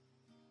mini?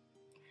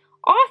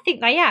 I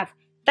think they have.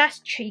 That's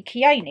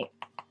cheeky, ain't it?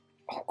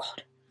 Oh,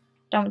 God.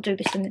 Don't do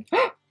this.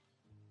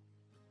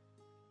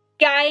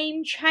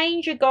 Game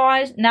changer,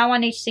 guys. Now I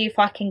need to see if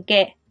I can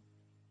get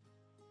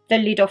the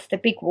lid off the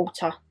big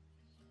water.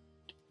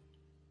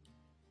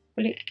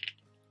 Will it?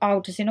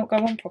 Oh, does it not go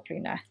on properly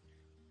now?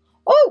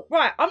 Oh,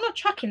 right. I'm not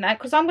chucking that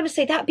because I'm going to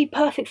say that'd be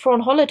perfect for on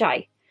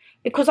holiday.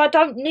 Because I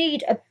don't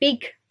need a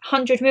big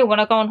 100ml when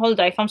I go on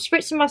holiday. If I'm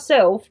spritzing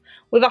myself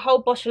with a whole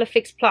bottle of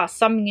Fix Plus,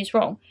 something is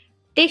wrong.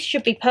 This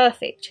should be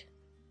perfect.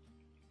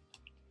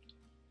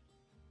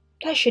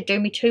 That should do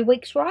me 2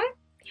 weeks, right?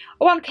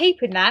 Oh, I'm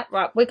keeping that.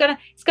 Right,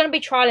 it's gonna be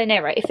trial and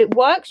error. If it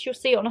works, you'll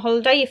see it on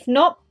holiday. If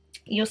not,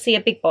 you'll see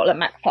a big bottle of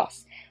MAC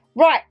Plus.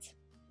 Right.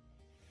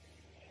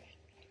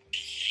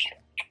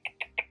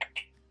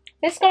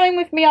 Let's go in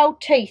with my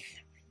old teeth.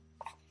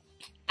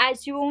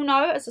 As you all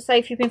know, as I say,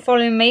 if you've been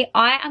following me,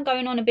 I am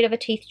going on a bit of a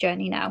teeth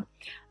journey now.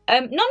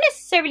 Not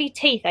necessarily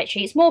teeth,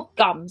 actually. It's more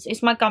gums.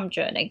 It's my gum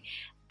journey.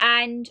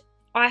 And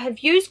I have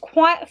used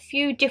quite a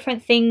few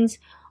different things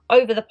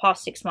over the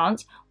past 6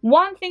 months.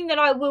 One thing that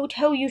I will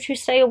tell you to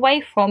stay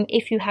away from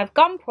if you have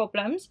gum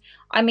problems,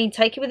 I mean,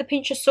 take it with a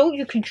pinch of salt.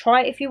 You can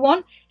try it if you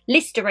want.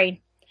 Listerine.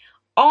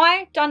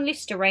 I done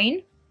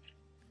Listerine,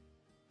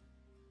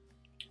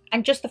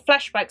 and just the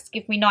flashbacks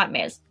give me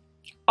nightmares.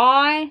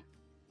 I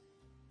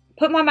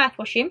put my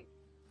mouthwash in.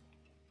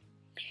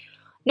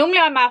 Normally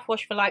I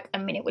mouthwash for like a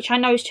minute, which I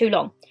know is too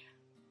long.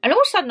 And all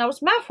of a sudden I was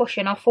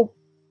mouthwashing. I thought,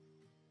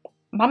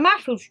 my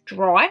mouth feels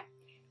dry.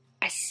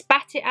 I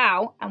spat it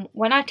out, and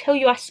when I tell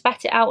you I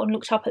spat it out and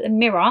looked up at the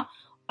mirror,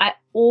 I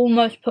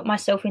almost put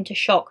myself into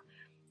shock.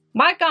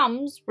 My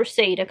gums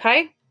recede,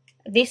 okay?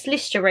 This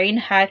Listerine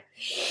had,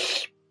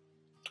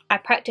 I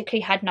practically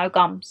had no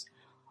gums.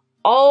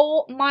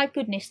 Oh my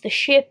goodness, the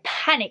sheer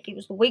panic. It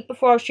was the week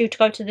before I was due to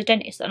go to the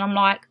dentist, and I'm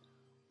like,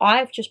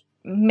 I've just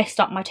messed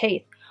up my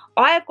teeth.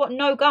 I have got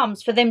no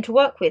gums for them to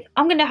work with.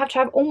 I'm going to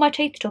have all my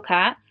teeth took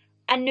out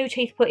and new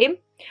teeth put in.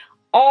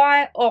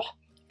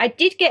 I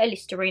did get a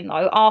Listerine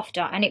though after,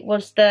 and it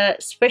was the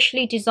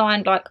specially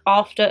designed like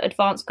after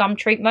advanced gum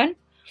treatment.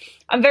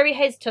 I'm very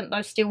hesitant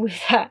though still with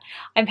that.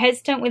 I'm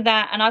hesitant with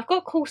that, and I've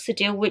got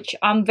Corsadil, which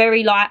I'm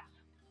very like,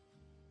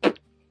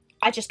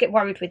 I just get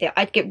worried with it.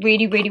 I'd get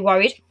really, really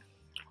worried.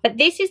 But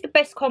this is the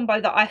best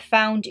combo that I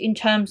found in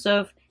terms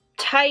of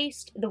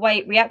taste, the way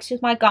it reacts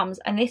with my gums,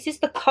 and this is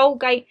the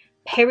Colgate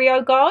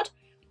PerioGuard.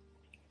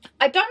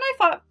 I don't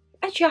know if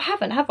actually I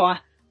haven't, have I?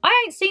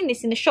 I ain't seen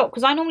this in the shop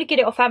because I normally get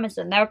it off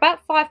Amazon. They're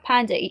about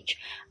 £5 each.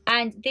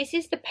 And this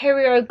is the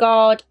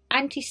PerioGuard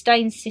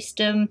Anti-Stain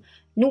System,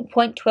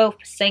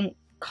 0.12%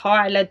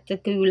 Kyla de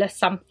Gula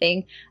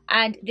something.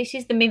 And this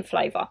is the mint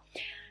flavour.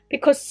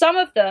 Because some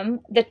of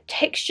them, the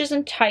textures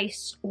and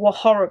tastes were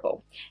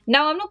horrible.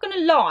 Now, I'm not going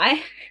to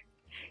lie.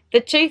 The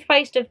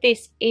toothpaste of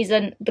this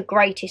isn't the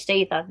greatest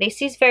either.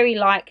 This is very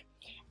like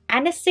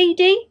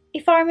aniseedy,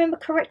 if I remember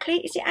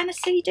correctly. Is it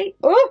aniseedy?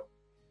 Oh!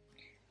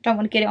 Don't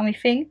want to get it on my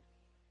thing.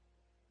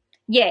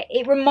 Yeah,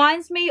 it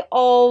reminds me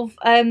of,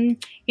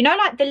 you know,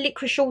 like the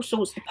licorice all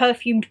sorts, the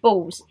perfumed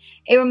balls.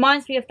 It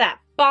reminds me of that,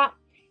 but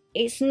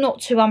it's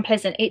not too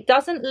unpleasant. It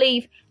doesn't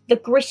leave the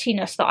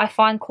grittiness that I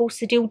find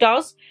Corsadil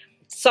does.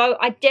 So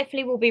I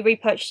definitely will be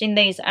repurchasing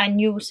these,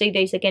 and you will see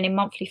these again in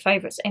monthly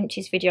favourites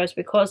Empties videos,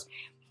 because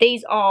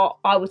these are,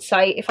 I would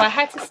say, if I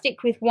had to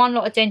stick with one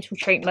lot of dental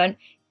treatment,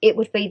 it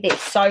would be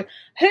this. So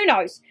who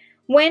knows,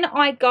 when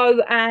I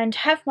go and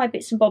have my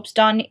bits and bobs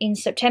done in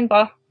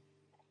September,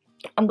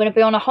 I'm going to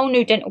be on a whole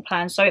new dental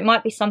plan, so it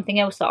might be something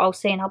else that I'll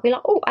see and I'll be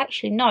like, oh,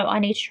 actually, no, I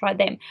need to try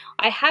them.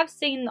 I have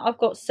seen that I've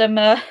got some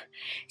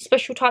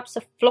special types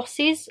of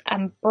flosses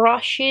and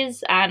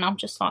brushes, and I'm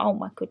just like, oh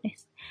my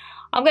goodness.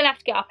 I'm going to have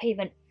to get up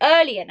even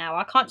earlier now.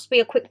 I can't just be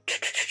a quick...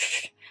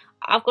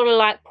 I've got to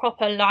like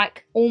proper,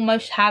 like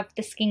almost have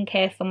the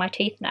skincare for my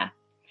teeth now.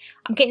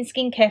 I'm getting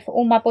skincare for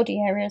all my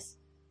body areas.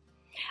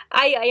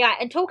 Aye.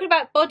 And talking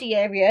about body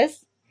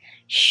areas,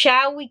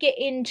 shall we get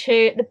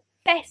into the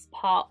best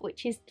part,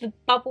 which is the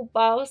bubble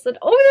baths and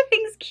all the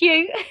things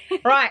cute?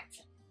 Right,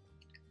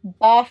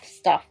 bath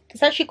stuff.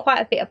 There's actually quite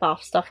a bit of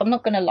bath stuff, I'm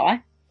not going to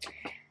lie,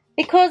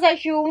 because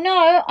as you all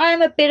know, I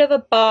am a bit of a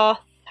bath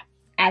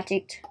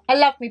addict. I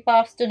love me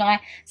baths, don't I?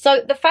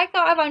 So the fact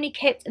that I've only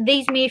kept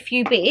these mere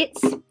few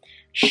bits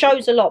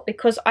shows a lot,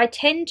 because I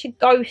tend to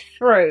go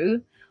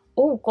through,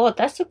 oh god,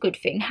 that's a good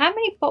thing, how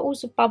many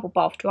bottles of bubble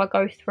bath do I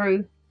go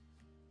through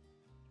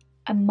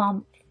a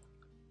month?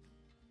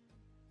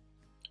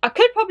 I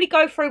could probably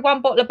go through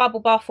one bottle of bubble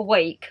bath a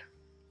week.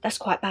 That's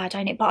quite bad,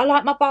 ain't it? But I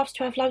like my baths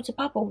to have loads of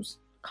bubbles.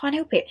 Can't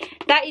help it.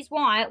 That is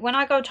why when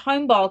I go to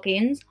Home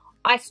Bargains,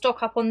 I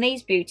stock up on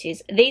these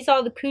beauties. These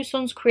are the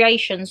Cousins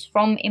Creations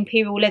from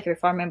Imperial Leather,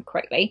 if I remember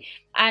correctly.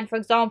 And for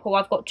example,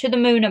 I've got To the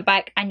Moon and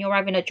Back and You're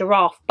Having a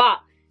Giraffe.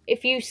 But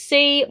if you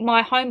see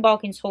my Home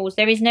Bargains hauls,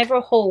 there is never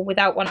a haul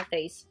without one of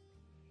these.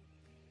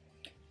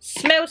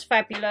 Smells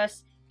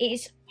fabulous. It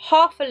is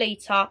half a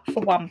litre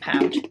for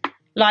 £1.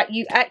 Like,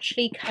 you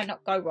actually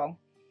cannot go wrong.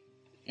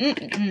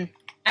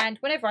 And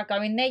whenever I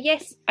go in there,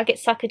 yes, I get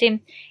suckered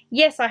in.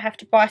 Yes, I have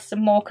to buy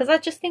some more, because I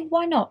just think,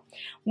 why not?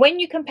 When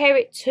you compare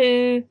it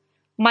to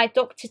my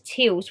Dr.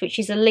 Teal's, which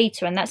is a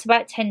litre, and that's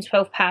about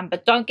 £10–12.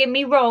 But don't get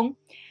me wrong,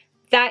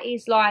 that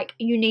is like,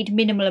 you need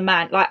minimal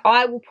amount. Like,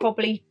 I will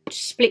probably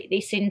split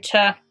this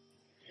into,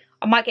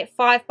 I might get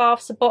 5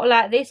 baths a bottle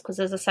out of this, because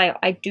as I say,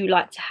 I do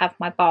like to have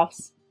my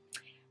baths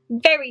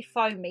very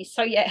foamy.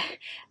 So yeah,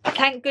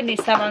 thank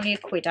goodness they're only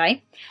 £1, eh?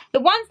 The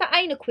ones that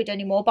ain't £1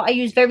 anymore, but I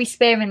use very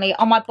sparingly,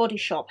 are my Body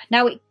Shop.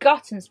 Now it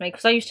guttons me,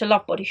 because I used to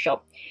love Body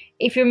Shop.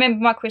 If you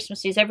remember my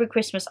Christmases, every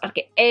Christmas I'd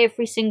get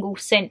every single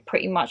cent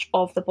pretty much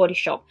of the Body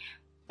Shop.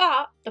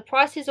 But the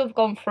prices have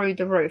gone through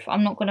the roof,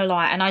 I'm not going to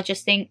lie, and I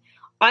just think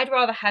I'd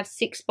rather have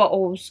 6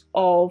 bottles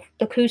of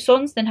the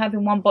Cousins than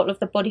having 1 bottle of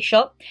the Body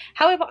Shop.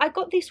 However, I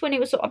got this when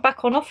it was sort of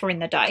back on offer in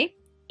the day.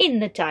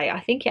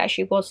 I think it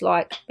actually was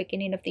like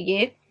beginning of the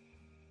year.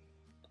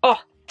 Oh,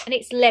 and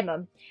it's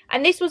lemon.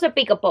 And this was a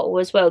bigger bottle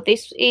as well.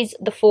 This is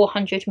the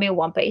 400ml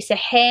one, but it's a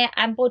hair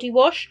and body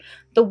wash.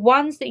 The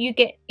ones that you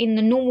get in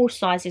the normal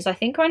sizes, I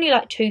think are only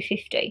like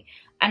 £2.50.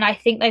 And I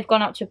think they've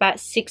gone up to about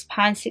 £6,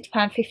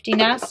 £6.50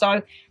 now.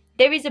 So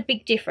there is a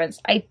big difference.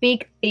 A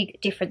big,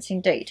 big difference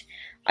indeed.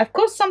 I've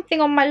got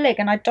something on my leg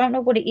and I don't know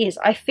what it is.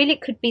 I feel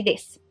it could be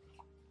this.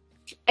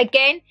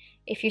 Again,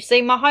 if you've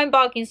seen my Home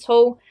Bargains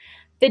haul,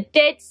 the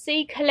Dead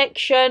Sea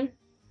collection,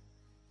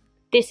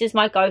 this is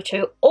my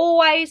go-to.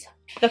 Always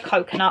the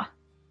coconut.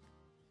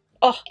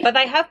 Oh, but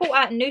they have brought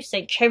out a new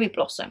scent, Cherry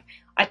Blossom.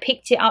 I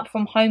picked it up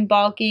from Home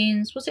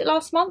Bargains, was it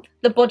last month?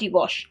 The body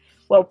wash.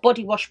 Well,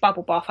 body wash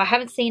bubble bath. I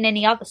haven't seen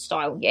any other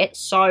style yet,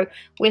 so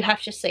we'll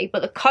have to see.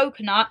 But the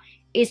coconut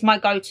is my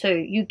go-to.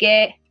 You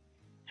get,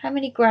 how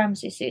many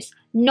grams is this?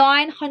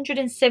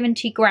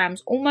 970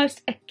 grams,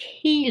 almost a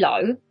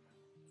kilo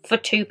for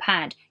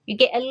 £2. You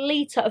get a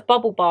litre of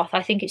bubble bath,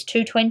 I think it's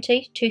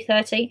 £2.20,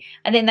 £2.30,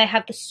 and then they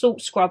have the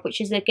salt scrub,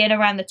 which is again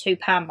around the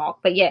 £2 mark.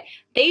 But yeah,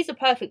 these are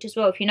perfect as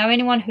well. If you know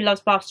anyone who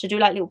loves baths to do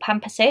like little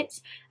pamper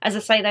sets, as I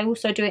say, they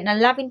also do it in a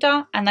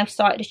lavender, and they've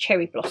started a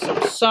cherry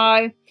blossom.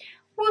 So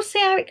we'll see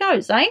how it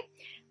goes, eh?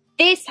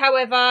 This,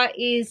 however,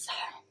 is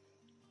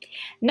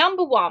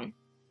number 1.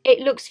 It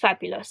looks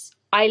fabulous.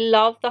 I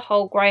love the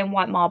whole grey and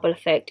white marble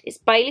effect. It's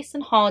Bayliss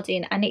and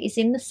Harding, and it is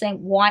in the scent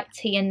White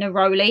Tea and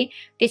Neroli.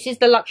 This is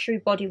the luxury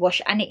body wash,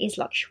 and it is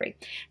luxury.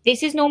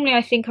 This is normally,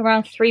 I think,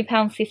 around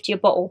 £3.50 a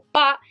bottle.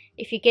 But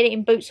if you get it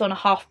in Boots on a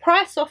half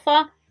price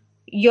offer,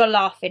 you're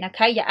laughing,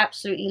 okay? You're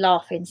absolutely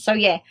laughing. So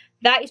yeah,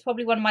 that is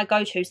probably one of my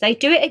go-tos. They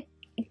do it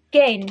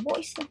again. What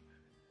is the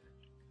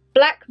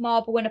black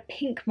marble and a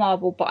pink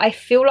marble, but I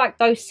feel like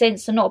those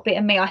scents are not a bit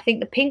of me. I think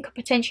the pink could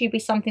potentially be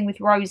something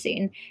with rose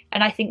in,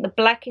 and I think the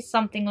black is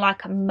something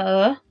like a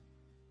myrrh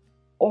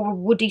or a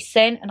woody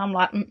scent, and I'm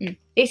like,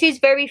 This is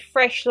very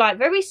fresh, like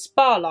very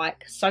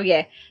spa-like. So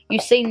yeah,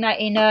 you've seen that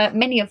in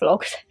many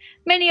vlogs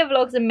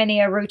and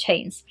many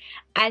routines.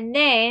 And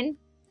then,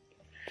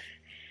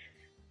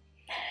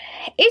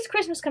 is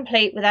Christmas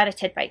complete without a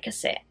Ted Baker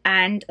set?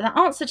 And the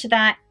answer to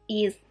that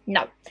is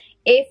no.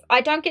 If I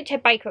don't get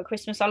Ted Baker at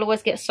Christmas, I'll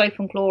always get a Soap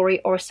and Glory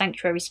or a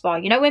Sanctuary Spa.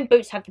 You know when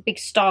Boots have the big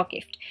star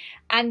gift?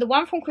 And the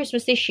one from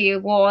Christmas this year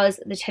was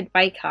the Ted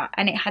Baker.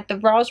 And it had the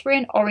Raspberry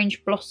and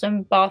Orange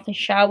Blossom Bath and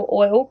Shower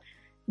Oil.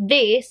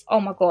 This,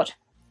 oh my God.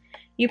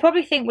 You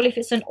probably think, well, if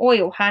it's an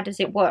oil, how does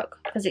it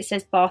work? Because it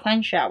says bath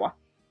and shower.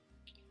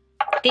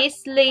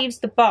 This leaves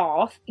the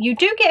bath. You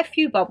do get a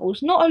few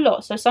bubbles, not a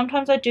lot. So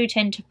sometimes I do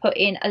tend to put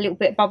in a little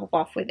bit of bubble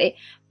bath with it.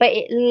 But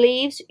it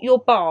leaves your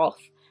bath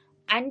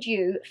and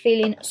you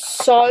feeling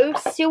so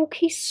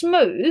silky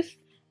smooth.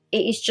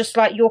 It is just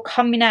like you're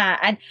coming out.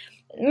 And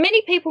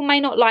many people may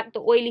not like the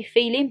oily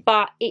feeling,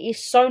 but it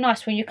is so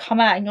nice when you come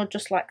out and you're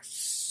just like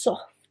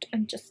soft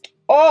and just,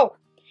 oh,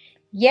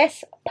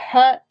 yes,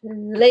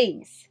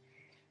 please.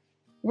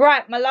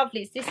 Right, my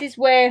lovelies, this is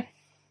where,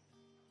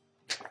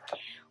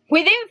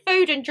 within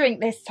food and drink,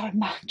 there's so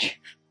much.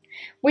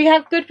 We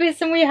have good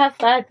bits and we have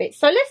bad bits.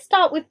 So let's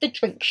start with the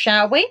drink,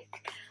 shall we?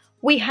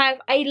 We have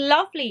a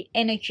lovely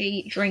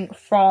energy drink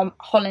from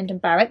Holland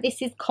 & Barrett.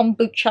 This is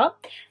kombucha.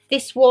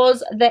 This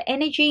was the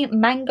energy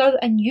mango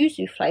and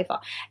yuzu flavour.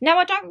 Now,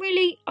 I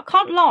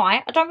can't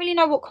lie, I don't really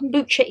know what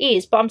kombucha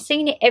is, but I'm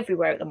seeing it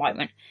everywhere at the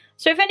moment.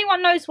 So if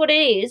anyone knows what it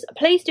is,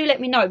 please do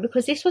let me know,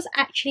 because this was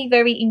actually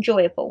very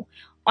enjoyable.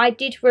 I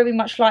did very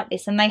much like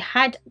this, and they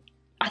had,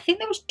 I think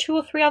there was 2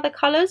 or 3 other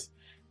colours.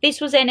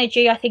 This was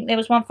energy. I think there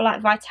was one for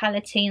like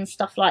vitality and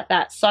stuff like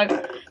that. So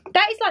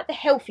that is like the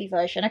healthy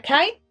version,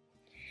 okay?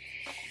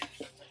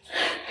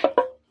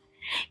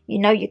 You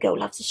know your girl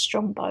loves a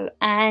strongbow.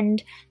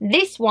 And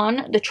this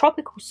one, the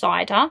tropical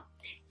cider,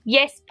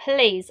 yes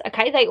please.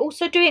 Okay, they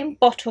also do it in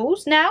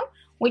bottles now,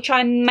 which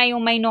I may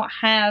or may not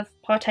have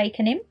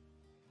partaken in.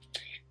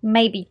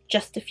 Maybe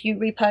just a few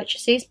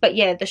repurchases. But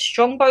yeah, the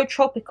strongbow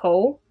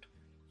tropical,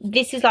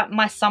 this is like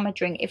my summer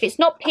drink. If it's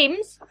not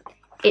Pimm's,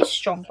 it's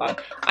strongbow.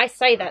 I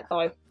say that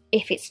though,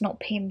 if it's not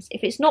Pimm's.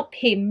 If it's not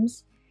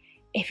Pimm's,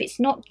 if it's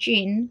not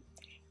gin,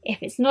 if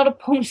it's not a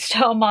porn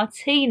star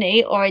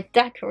martini or a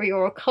daiquiri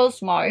or a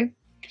Cosmo,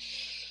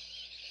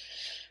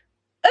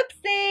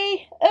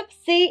 oopsie,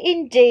 oopsie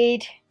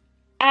indeed.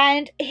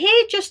 And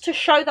here, just to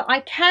show that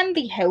I can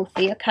be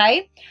healthy,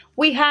 okay,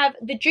 we have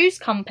the juice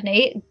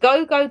company,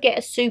 Go Get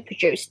a Super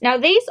Juice. Now,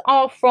 these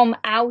are from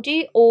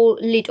Aldi or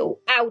Lidl.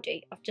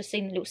 Aldi, I've just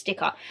seen the little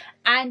sticker.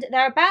 And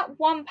they're about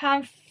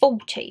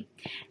 £1.40.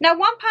 Now,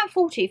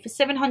 £1.40 for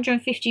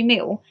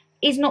 750ml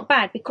is not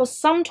bad, because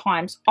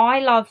sometimes I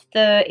love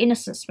the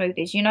innocent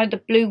smoothies. You know, the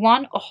blue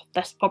one? Oh,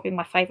 that's probably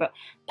my favourite.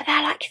 But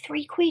they're like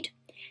 £3.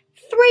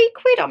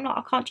 £3. I'm not,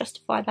 I can't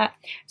justify that.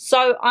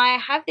 So I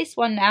have this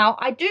one now.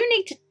 I do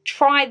need to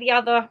try the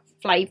other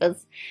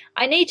flavours.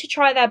 I need to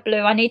try that blue.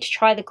 I need to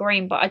try the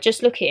green. But I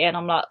just look at it and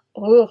I'm like,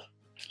 oh,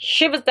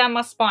 shivers down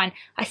my spine.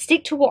 I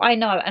stick to what I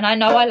know, and I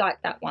know I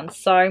like that one.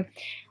 So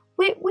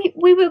we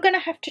were going to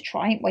have to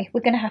try, ain't we?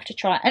 We're going to have to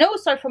try. And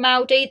also from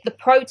Aldi, the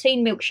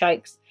protein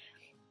milkshakes.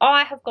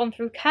 I have gone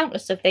through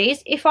countless of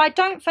these. If I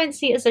don't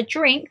fancy it as a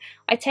drink,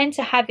 I tend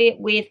to have it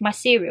with my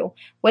cereal,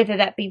 whether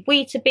that be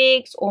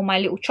Weetabix or my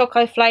little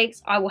Choco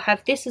Flakes. I will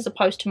have this as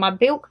opposed to my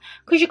milk,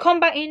 because you're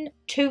combating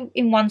 2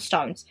 in 1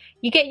 stones.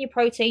 You're getting your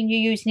protein,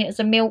 you're using it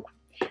as a milk,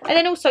 and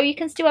then also you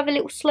can still have a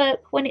little slurp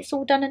when it's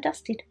all done and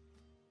dusted.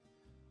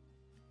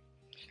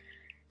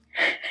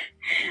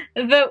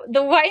 The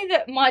way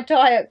that my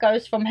diet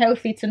goes from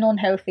healthy to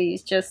non-healthy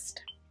is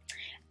just,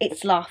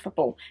 it's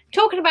laughable.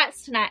 Talking about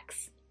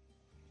snacks,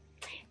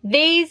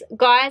 these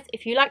guys,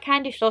 if you like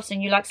candy floss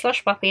and you like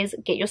slush puppies,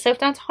 get yourself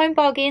down to Home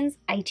Bargains,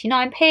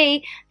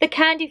 89p. The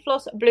candy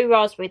floss blue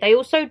raspberry. They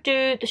also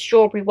do the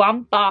strawberry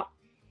one, but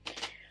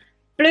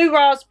blue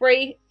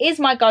raspberry is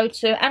my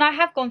go-to, and I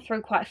have gone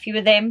through quite a few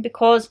of them,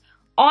 because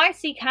I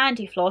see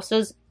candy floss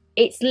as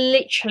it's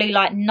literally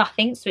like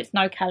nothing, so it's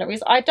no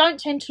calories. I don't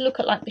tend to look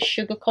at like the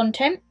sugar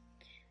content.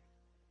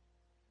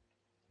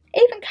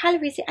 Even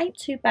calories, it ain't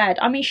too bad.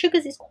 I mean,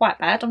 sugars is quite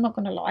bad, I'm not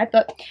going to lie,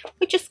 but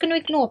we're just going to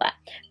ignore that,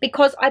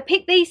 because I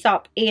picked these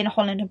up in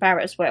Holland &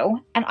 Barrett as well,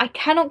 and I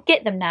cannot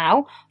get them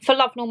now for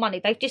love nor money.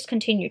 They've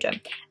discontinued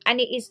them, and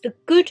it is the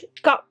Good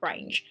Gut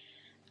range,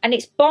 and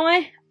it's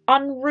by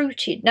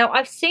Unrooted. Now,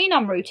 I've seen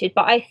Unrooted,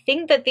 but I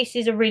think that this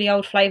is a really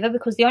old flavour,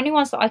 because the only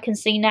ones that I can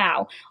see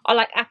now are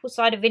like apple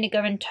cider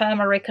vinegar and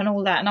turmeric and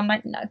all that, and I'm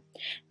like, no.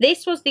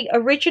 This was the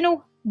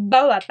original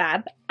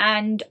Baobab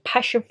and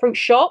passion fruit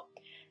shot.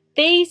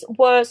 These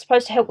were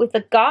supposed to help with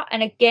the gut,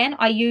 and again,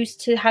 I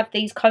used to have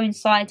these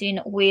coinciding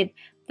with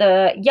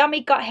the yummy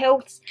gut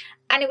healths,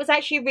 and it was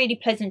actually a really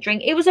pleasant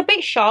drink. It was a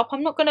bit sharp,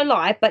 I'm not going to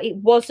lie, but it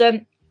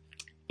wasn't,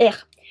 it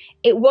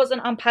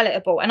wasn't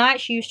unpalatable, and I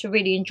actually used to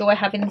really enjoy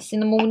having this in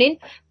the morning.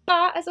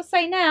 But as I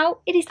say now,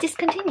 it is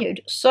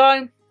discontinued,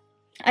 so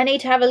I need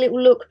to have a little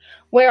look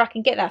where I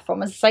can get that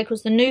from, as I say,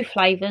 because the new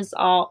flavours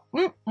are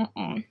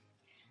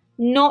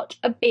not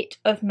a bit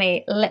of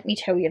me, let me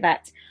tell you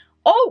that.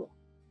 Oh!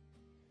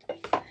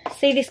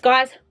 See this,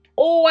 guys?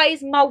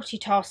 Always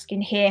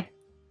multitasking here.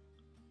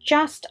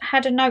 Just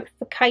had a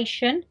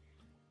notification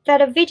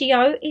that a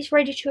video is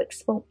ready to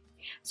export.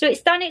 So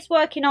it's done its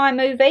work in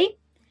iMovie,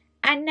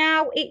 and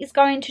now it is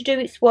going to do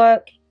its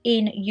work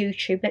in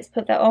YouTube. Let's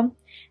put that on.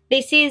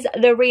 This is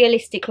the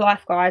realistic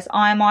life, guys.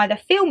 I am either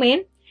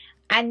filming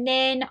and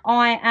then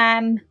I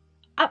am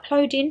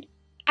uploading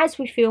as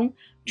we film,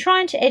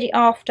 trying to edit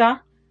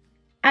after,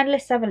 and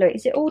let's have a look.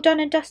 Is it all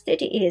done and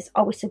dusted? It is.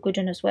 Oh, it's a good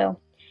one as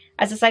well.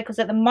 As I say, because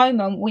at the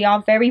moment we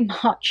are very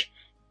much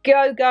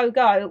go, go,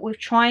 go with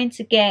trying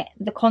to get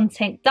the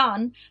content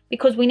done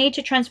because we need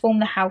to transform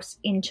the house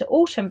into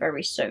autumn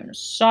very soon.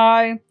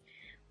 So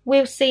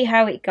we'll see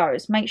how it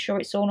goes. Make sure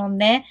it's all on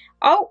there.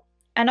 Oh,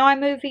 an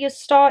iMovie has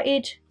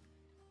started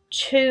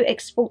to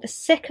export the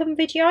second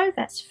video.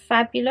 That's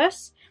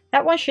fabulous.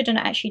 That one shouldn't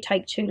actually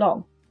take too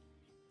long.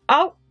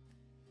 Oh,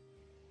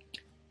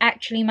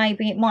 actually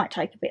maybe it might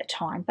take a bit of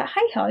time, but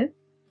hey ho,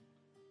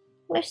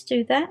 let's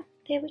do that.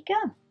 There we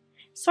go.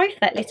 Sorry for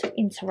that little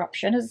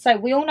interruption. As I say,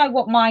 we all know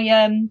what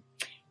my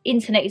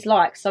internet is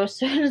like, so as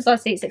soon as I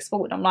see it's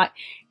exported, I'm like,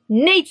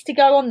 needs to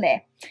go on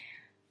there.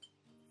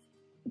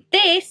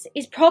 This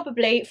is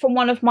probably from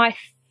one of my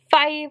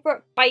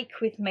favourite Bake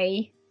With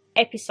Me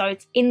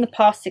episodes in the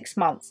past 6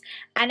 months.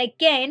 And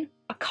again,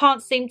 I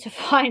can't seem to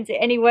find it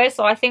anywhere,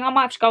 so I think I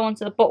might have to go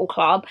onto the Bottle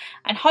Club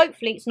and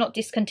hopefully it's not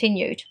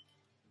discontinued.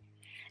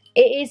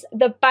 It is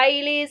the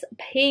Bailey's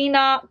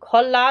Pina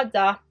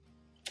Colada.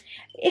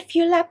 If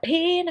you like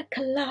pina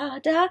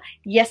colada,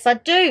 yes I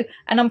do,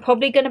 and I'm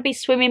probably going to be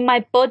swimming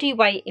my body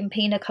weight in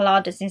pina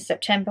coladas in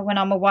September when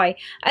I'm away,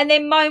 and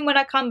then moan when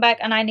I come back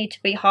and I need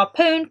to be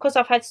harpooned because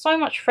I've had so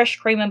much fresh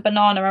cream and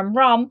banana and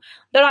rum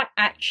that I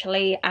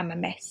actually am a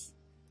mess.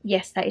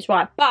 Yes, that is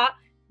right. But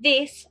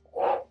this,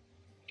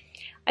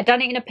 I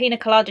done it in a pina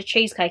colada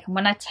cheesecake, and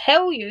when I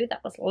tell you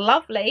that was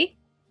lovely,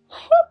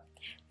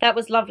 that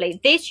was lovely.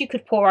 This you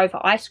could pour over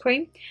ice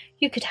cream.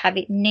 You could have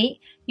it neat.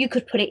 You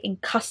could put it in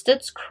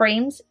custards,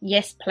 creams.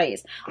 Yes,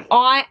 please.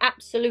 I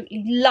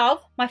absolutely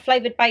love my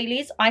flavoured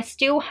Baileys. I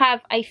still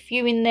have a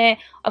few in there.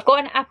 I've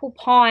got an apple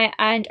pie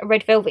and a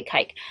red velvet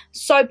cake.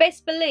 So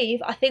best believe,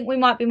 I think we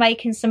might be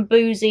making some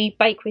boozy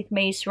Bake With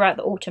Me's throughout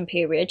the autumn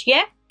period.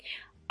 Yeah?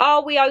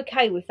 Are we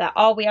okay with that?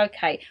 Are we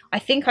okay? I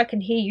think I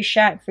can hear you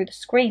shouting through the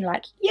screen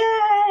like,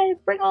 yay,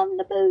 bring on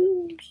the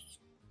booze.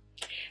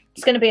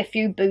 It's going to be a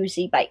few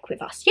boozy Bake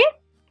With Us,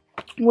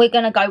 yeah? We're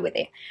going to go with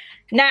it.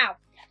 Now,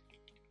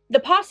 the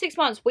past 6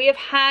 months, we have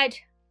had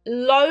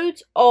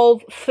loads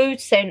of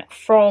food sent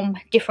from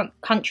different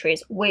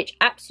countries, which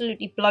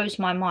absolutely blows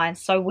my mind.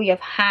 So we have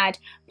had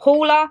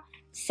Paula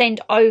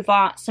send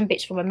over some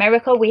bits from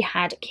America. We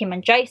had Kim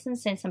and Jason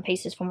send some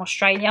pieces from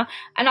Australia.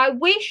 And I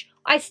wish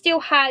I still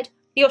had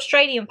the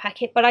Australian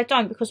packet, but I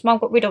don't because Mum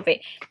got rid of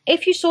it.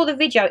 If you saw the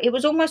video, it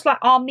was almost like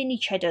our mini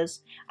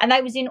cheddars, and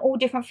they was in all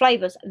different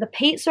flavours. The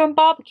pizza and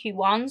barbecue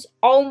ones,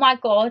 oh my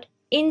god,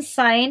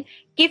 insane.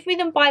 Give me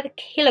them by the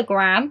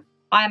kilogram.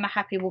 I am a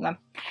happy woman.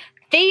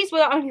 These were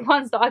the only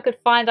ones that I could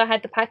find I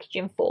had the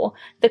packaging for,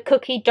 the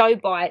cookie dough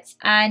bites.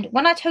 And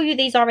when I tell you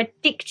these are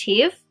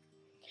addictive,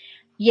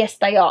 yes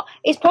they are.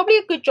 It's probably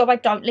a good job I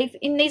don't live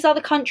in these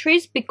other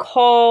countries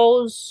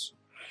because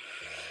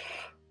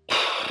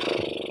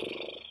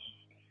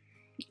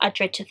I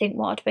dread to think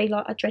what I'd be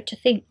like. I dread to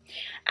think.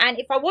 And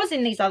if I was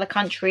in these other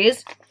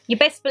countries, you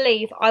best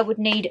believe I would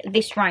need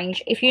this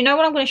range. If you know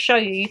what I'm going to show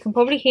you, you can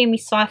probably hear me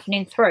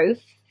siphoning through.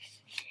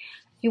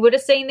 You would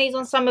have seen these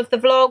on some of the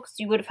vlogs.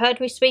 You would have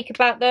heard me speak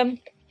about them.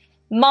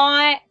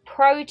 My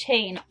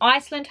Protein.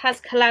 Iceland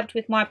has collabed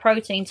with My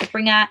Protein to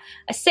bring out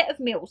a set of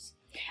meals.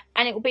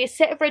 And it will be a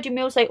set of ready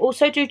meals. They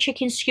also do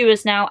chicken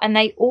skewers now. And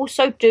they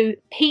also do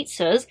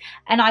pizzas.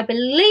 And I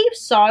believe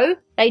so,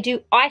 they do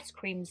ice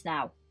creams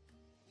now.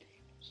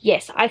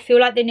 Yes, I feel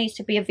like there needs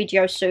to be a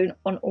video soon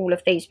on all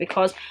of these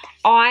because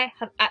I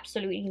have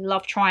absolutely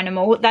loved trying them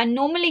all. They're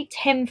normally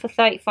 10 for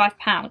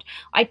 £35.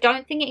 I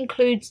don't think it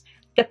includes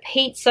the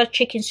pizza,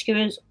 chicken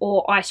skewers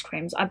or ice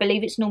creams. I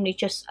believe it's normally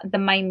just the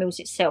main meals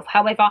itself.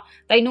 However,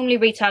 they normally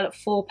retail at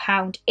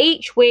 £4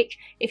 each, which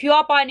if you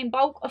are buying in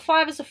bulk, a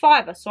fiver's a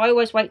fiver. So I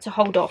always wait to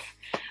hold off.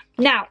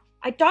 Now,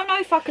 I don't know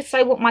if I could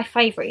say what my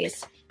favourite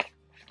is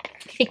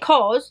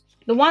because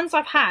the ones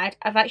I've had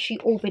have actually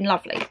all been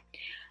lovely.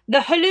 The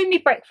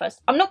halloumi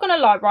breakfast. I'm not going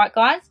to lie, right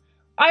guys?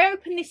 I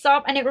opened this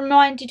up and it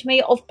reminded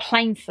me of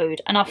plain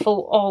food. And I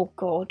thought, oh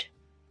god.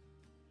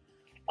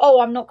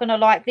 Oh, I'm not going to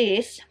like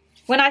this.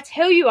 When I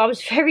tell you I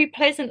was very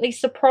pleasantly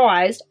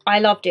surprised, I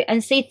loved it.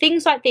 And see,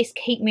 things like this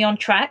keep me on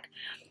track.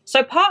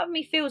 So part of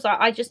me feels like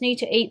I just need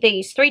to eat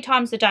these 3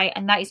 times a day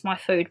and that is my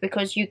food.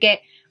 Because you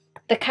get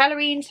the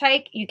calorie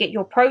intake, you get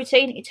your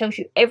protein, it tells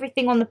you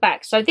everything on the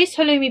back. So this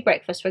halloumi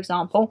breakfast, for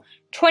example,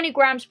 20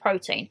 grams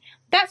protein.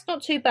 That's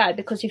not too bad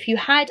because if you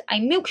had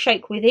a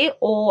milkshake with it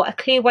or a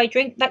clear whey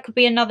drink, that could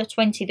be another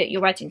 20 that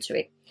you're adding to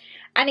it.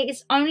 And it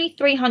is only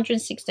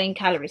 316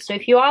 calories. So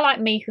if you are like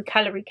me who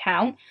calorie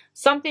count,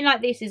 something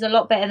like this is a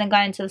lot better than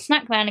going to the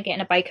snack van and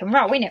getting a bacon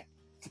roll, isn't it?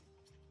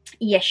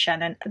 Yes,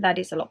 Shannon, that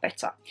is a lot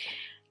better.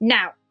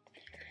 Now,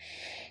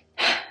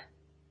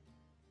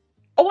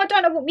 oh, I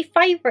don't know what my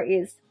favourite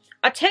is.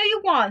 I tell you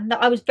one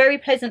that I was very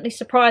pleasantly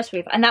surprised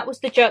with, and that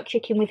was the jerk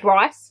chicken with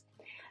rice.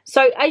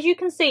 So as you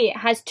can see, it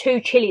has 2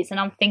 chilies, and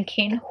I'm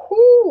thinking,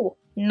 whoo,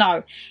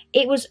 no.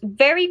 It was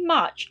very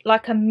much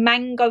like a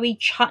mango-y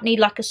chutney,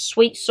 like a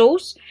sweet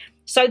sauce.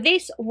 So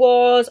this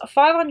was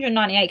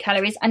 598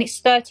 calories, and it's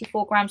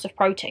 34 grams of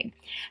protein.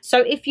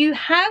 So if you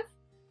have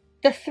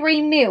the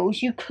 3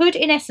 meals, you could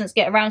in essence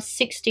get around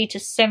 60 to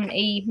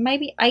 70,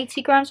 maybe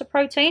 80 grams of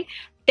protein.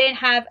 Then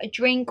have a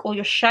drink or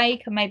your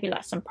shake and maybe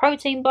like some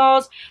protein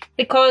bars,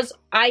 because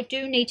I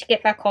do need to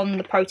get back on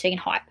the protein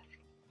hype.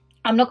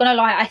 I'm not gonna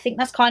lie, I think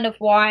that's kind of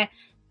why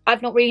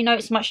I've not really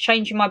noticed much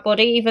change in my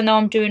body. Even though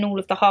I'm doing all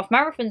of the half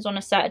marathons on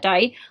a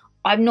Saturday,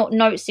 I'm not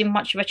noticing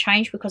much of a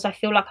change because I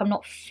feel like I'm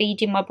not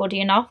feeding my body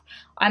enough.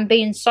 I'm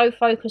being so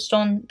focused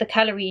on the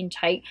calorie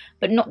intake,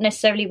 but not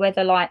necessarily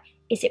whether like,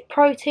 is it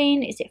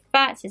protein, is it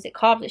fats, is it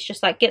carbs? It's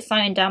just like, get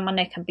something down my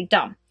neck and be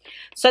done.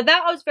 So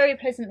that I was very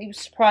pleasantly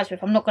surprised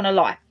with, I'm not going to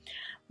lie.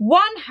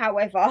 One,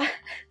 however,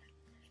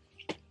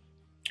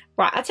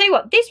 right, I'll tell you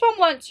what, this one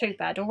weren't too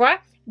bad, all right?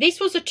 This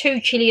was a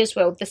 2 chili as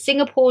well, the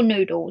Singapore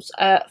noodles,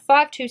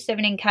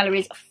 527 in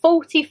calories,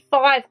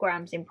 45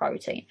 grams in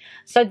protein.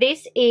 So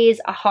this is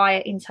a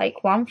higher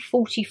intake one,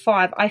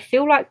 45. I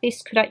feel like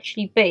this could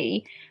actually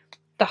be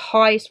the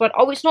highest one.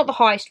 Oh, it's not the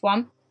highest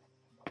one.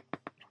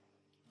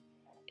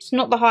 It's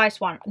not the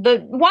highest one. The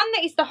one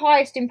that is the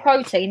highest in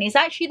protein is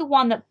actually the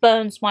one that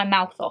burns my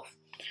mouth off.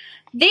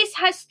 This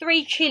has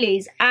 3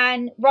 chilies,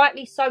 and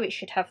rightly so it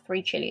should have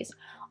 3 chilies.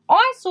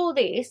 I saw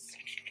this,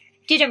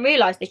 didn't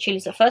realise the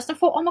chilies at first, and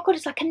thought, oh my god,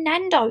 it's like a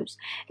Nando's.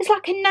 It's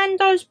like a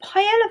Nando's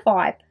paella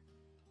vibe.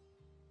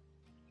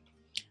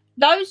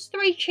 Those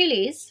 3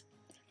 chilies,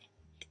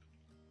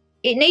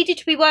 it needed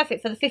to be worth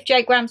it for the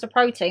 58 grams of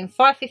protein,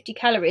 550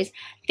 calories.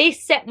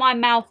 This set my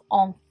mouth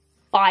on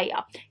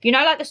fire. You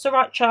know, like the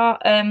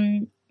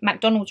sriracha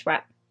McDonald's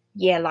wrap?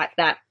 Yeah, like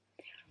that.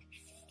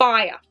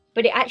 Fire.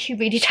 But it actually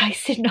really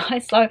tasted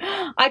nice, so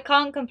I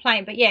can't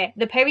complain. But yeah,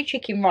 the peri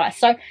chicken rice.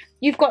 So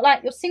you've got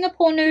like your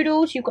Singapore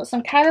noodles, you've got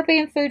some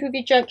Caribbean food with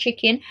your jerk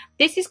chicken.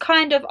 This is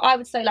kind of, I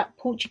would say, like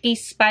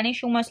Portuguese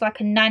Spanish, almost like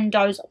a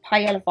Nando's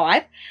paella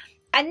vibe.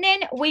 And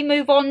then we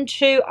move on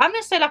to, I'm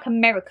going to say like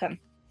American.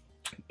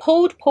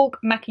 Pulled pork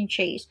mac and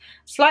cheese,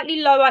 slightly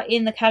lower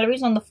in the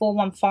calories on the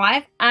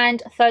 415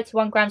 and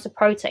 31 grams of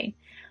protein.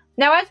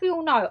 Now, as we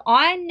all know,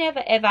 I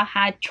never ever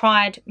had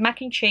tried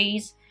mac and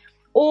cheese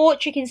or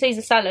chicken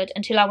Caesar salad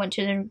until I went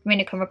to the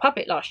Dominican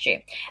Republic last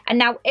year. And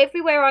now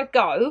everywhere I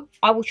go,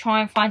 I will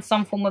try and find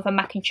some form of a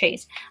mac and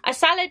cheese. A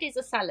salad is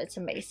a salad to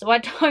me, so I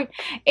don't,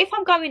 if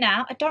I'm going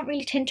out, I don't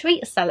really tend to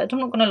eat a salad, I'm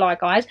not going to lie,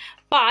 guys.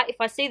 But if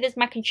I see there's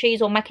mac and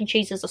cheese or mac and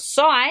cheese as a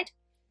side,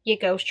 your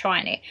girl's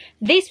trying it.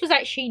 This was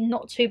actually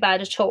not too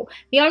bad at all.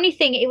 The only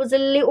thing, it was a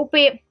little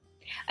bit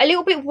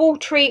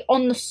watery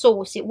on the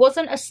sauce. It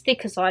wasn't as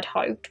thick as I'd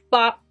hoped,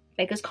 but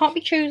beggars can't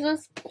be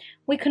choosers.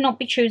 We cannot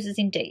be choosers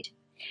indeed.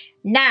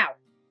 Now,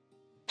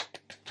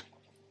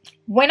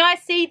 when I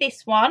see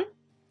this one,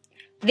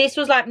 this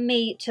was like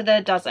me to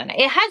the dozen.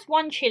 It has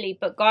 1 chili,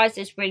 but guys,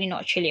 there's really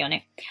not a chili on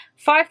it.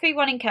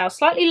 531 in cal,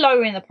 slightly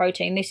lower in the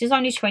protein. This is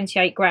only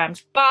 28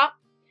 grams, but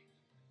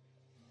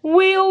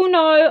we all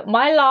know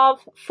my love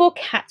for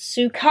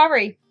katsu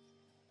curry.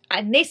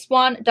 And this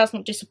one does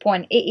not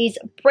disappoint. It is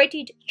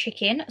breaded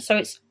chicken, so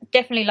it's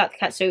definitely like the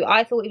katsu.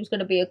 I thought it was going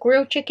to be a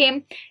grilled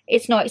chicken.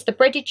 It's not. It's the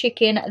breaded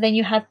chicken. Then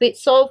you have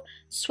bits of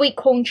sweet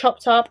corn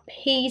chopped up,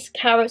 peas,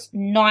 carrots,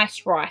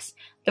 nice rice.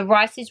 The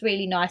rice is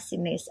really nice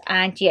in this.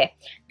 And yeah,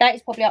 that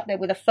is probably up there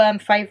with a firm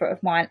favourite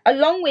of mine.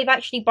 Along with,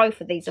 actually,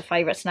 both of these are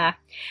favourites now.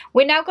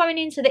 We're now going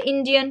into the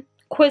Indian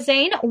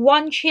cuisine.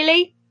 1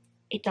 chili.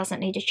 It doesn't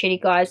need a chili,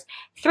 guys.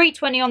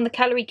 320 on the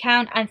calorie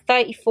count and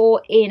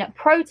 34 in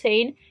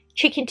protein.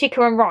 Chicken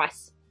tikka and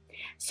rice.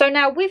 So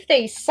now with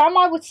these, some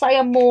I would say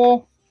are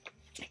more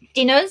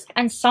dinners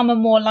and some are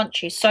more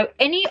lunches. So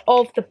any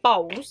of the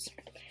bowls,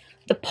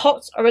 the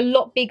pots are a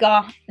lot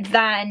bigger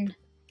than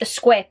the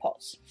square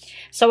pots.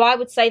 So I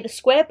would say the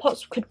square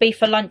pots could be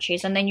for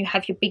lunches and then you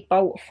have your big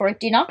bowl for a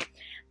dinner.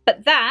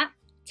 But that,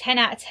 10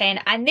 out of 10.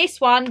 And this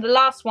one, the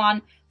last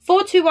one,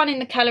 421 in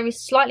the calories,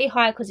 slightly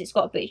higher because it's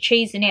got a bit of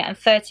cheese in it, and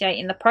 38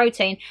 in the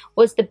protein,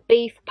 was the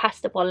beef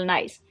pasta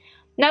bolognese.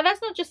 Now,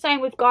 that's not just saying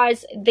with,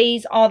 guys,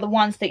 these are the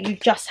ones that you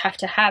just have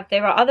to have.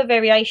 There are other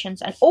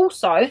variations. And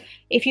also,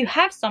 if you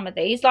have some of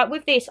these, like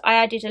with this, I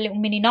added a little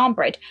mini naan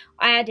bread.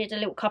 I added a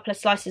little couple of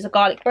slices of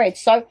garlic bread.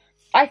 So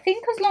I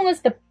think as long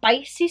as the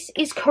basis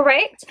is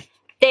correct,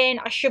 then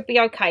I should be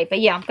okay.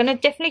 But yeah, I'm going to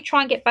definitely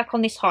try and get back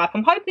on this hype.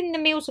 I'm hoping the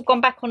meals have gone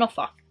back on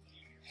offer,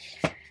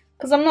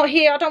 because I'm not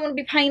here. I don't want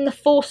to be paying the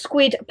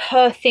 £4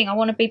 per thing. I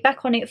want to be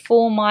back on it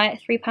for my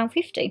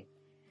 £3.50.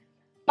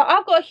 But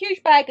I've got a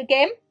huge bag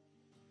again.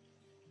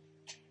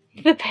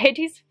 The bed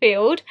is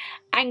filled,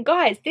 and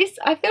guys,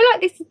 I feel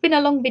like this has been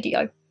a long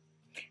video,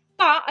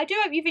 but I do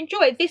hope you've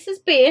enjoyed. This has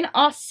been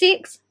our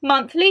 6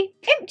 monthly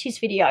empties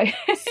video.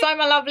 So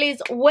my lovelies,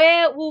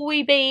 where will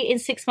we be in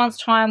 6 months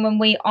time when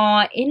we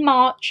are in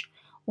March?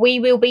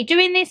 We will be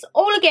doing this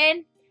all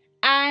again,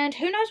 and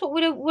who knows what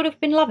would have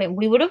been loving.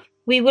 We would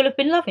have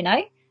been loving,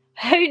 eh?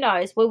 Who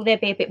knows? Will there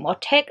be a bit more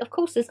tech? Of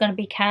course there's going to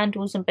be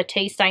candles and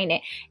batiste, ain't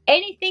it?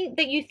 Anything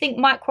that you think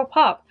might crop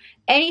up,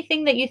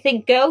 anything that you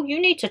think, girl, you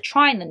need to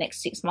try in the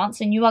next 6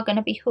 months and you are going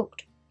to be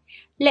hooked,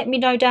 let me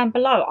know down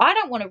below. I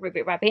don't want to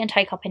ribbit rabbit and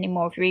take up any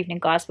more of your evening,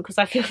 guys, because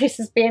I feel this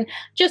has been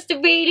just a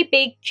really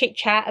big chit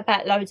chat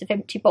about loads of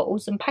empty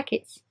bottles and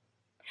packets.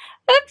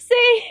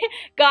 Oopsie.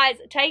 Guys,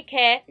 take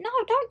care. No,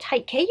 don't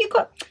take care. You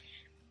got...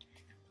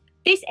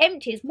 This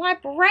empties. My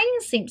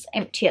brain seems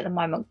empty at the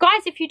moment.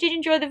 Guys, if you did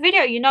enjoy the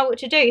video, you know what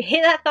to do.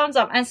 Hit that thumbs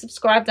up and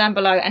subscribe down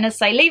below. And as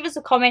I say, leave us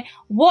a comment.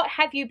 What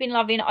have you been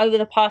loving over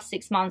the past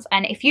 6 months?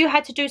 And if you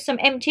had to do some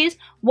empties,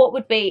 what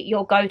would be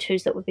your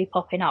go-tos that would be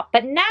popping up?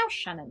 But now,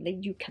 Shannon Lee,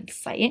 you can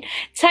say it.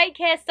 Take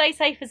care, stay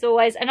safe as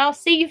always. And I'll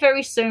see you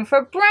very soon for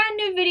a brand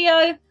new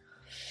video.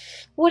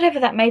 Whatever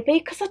that may be,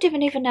 because I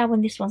don't even know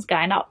when this one's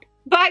going up.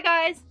 Bye,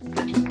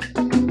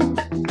 guys.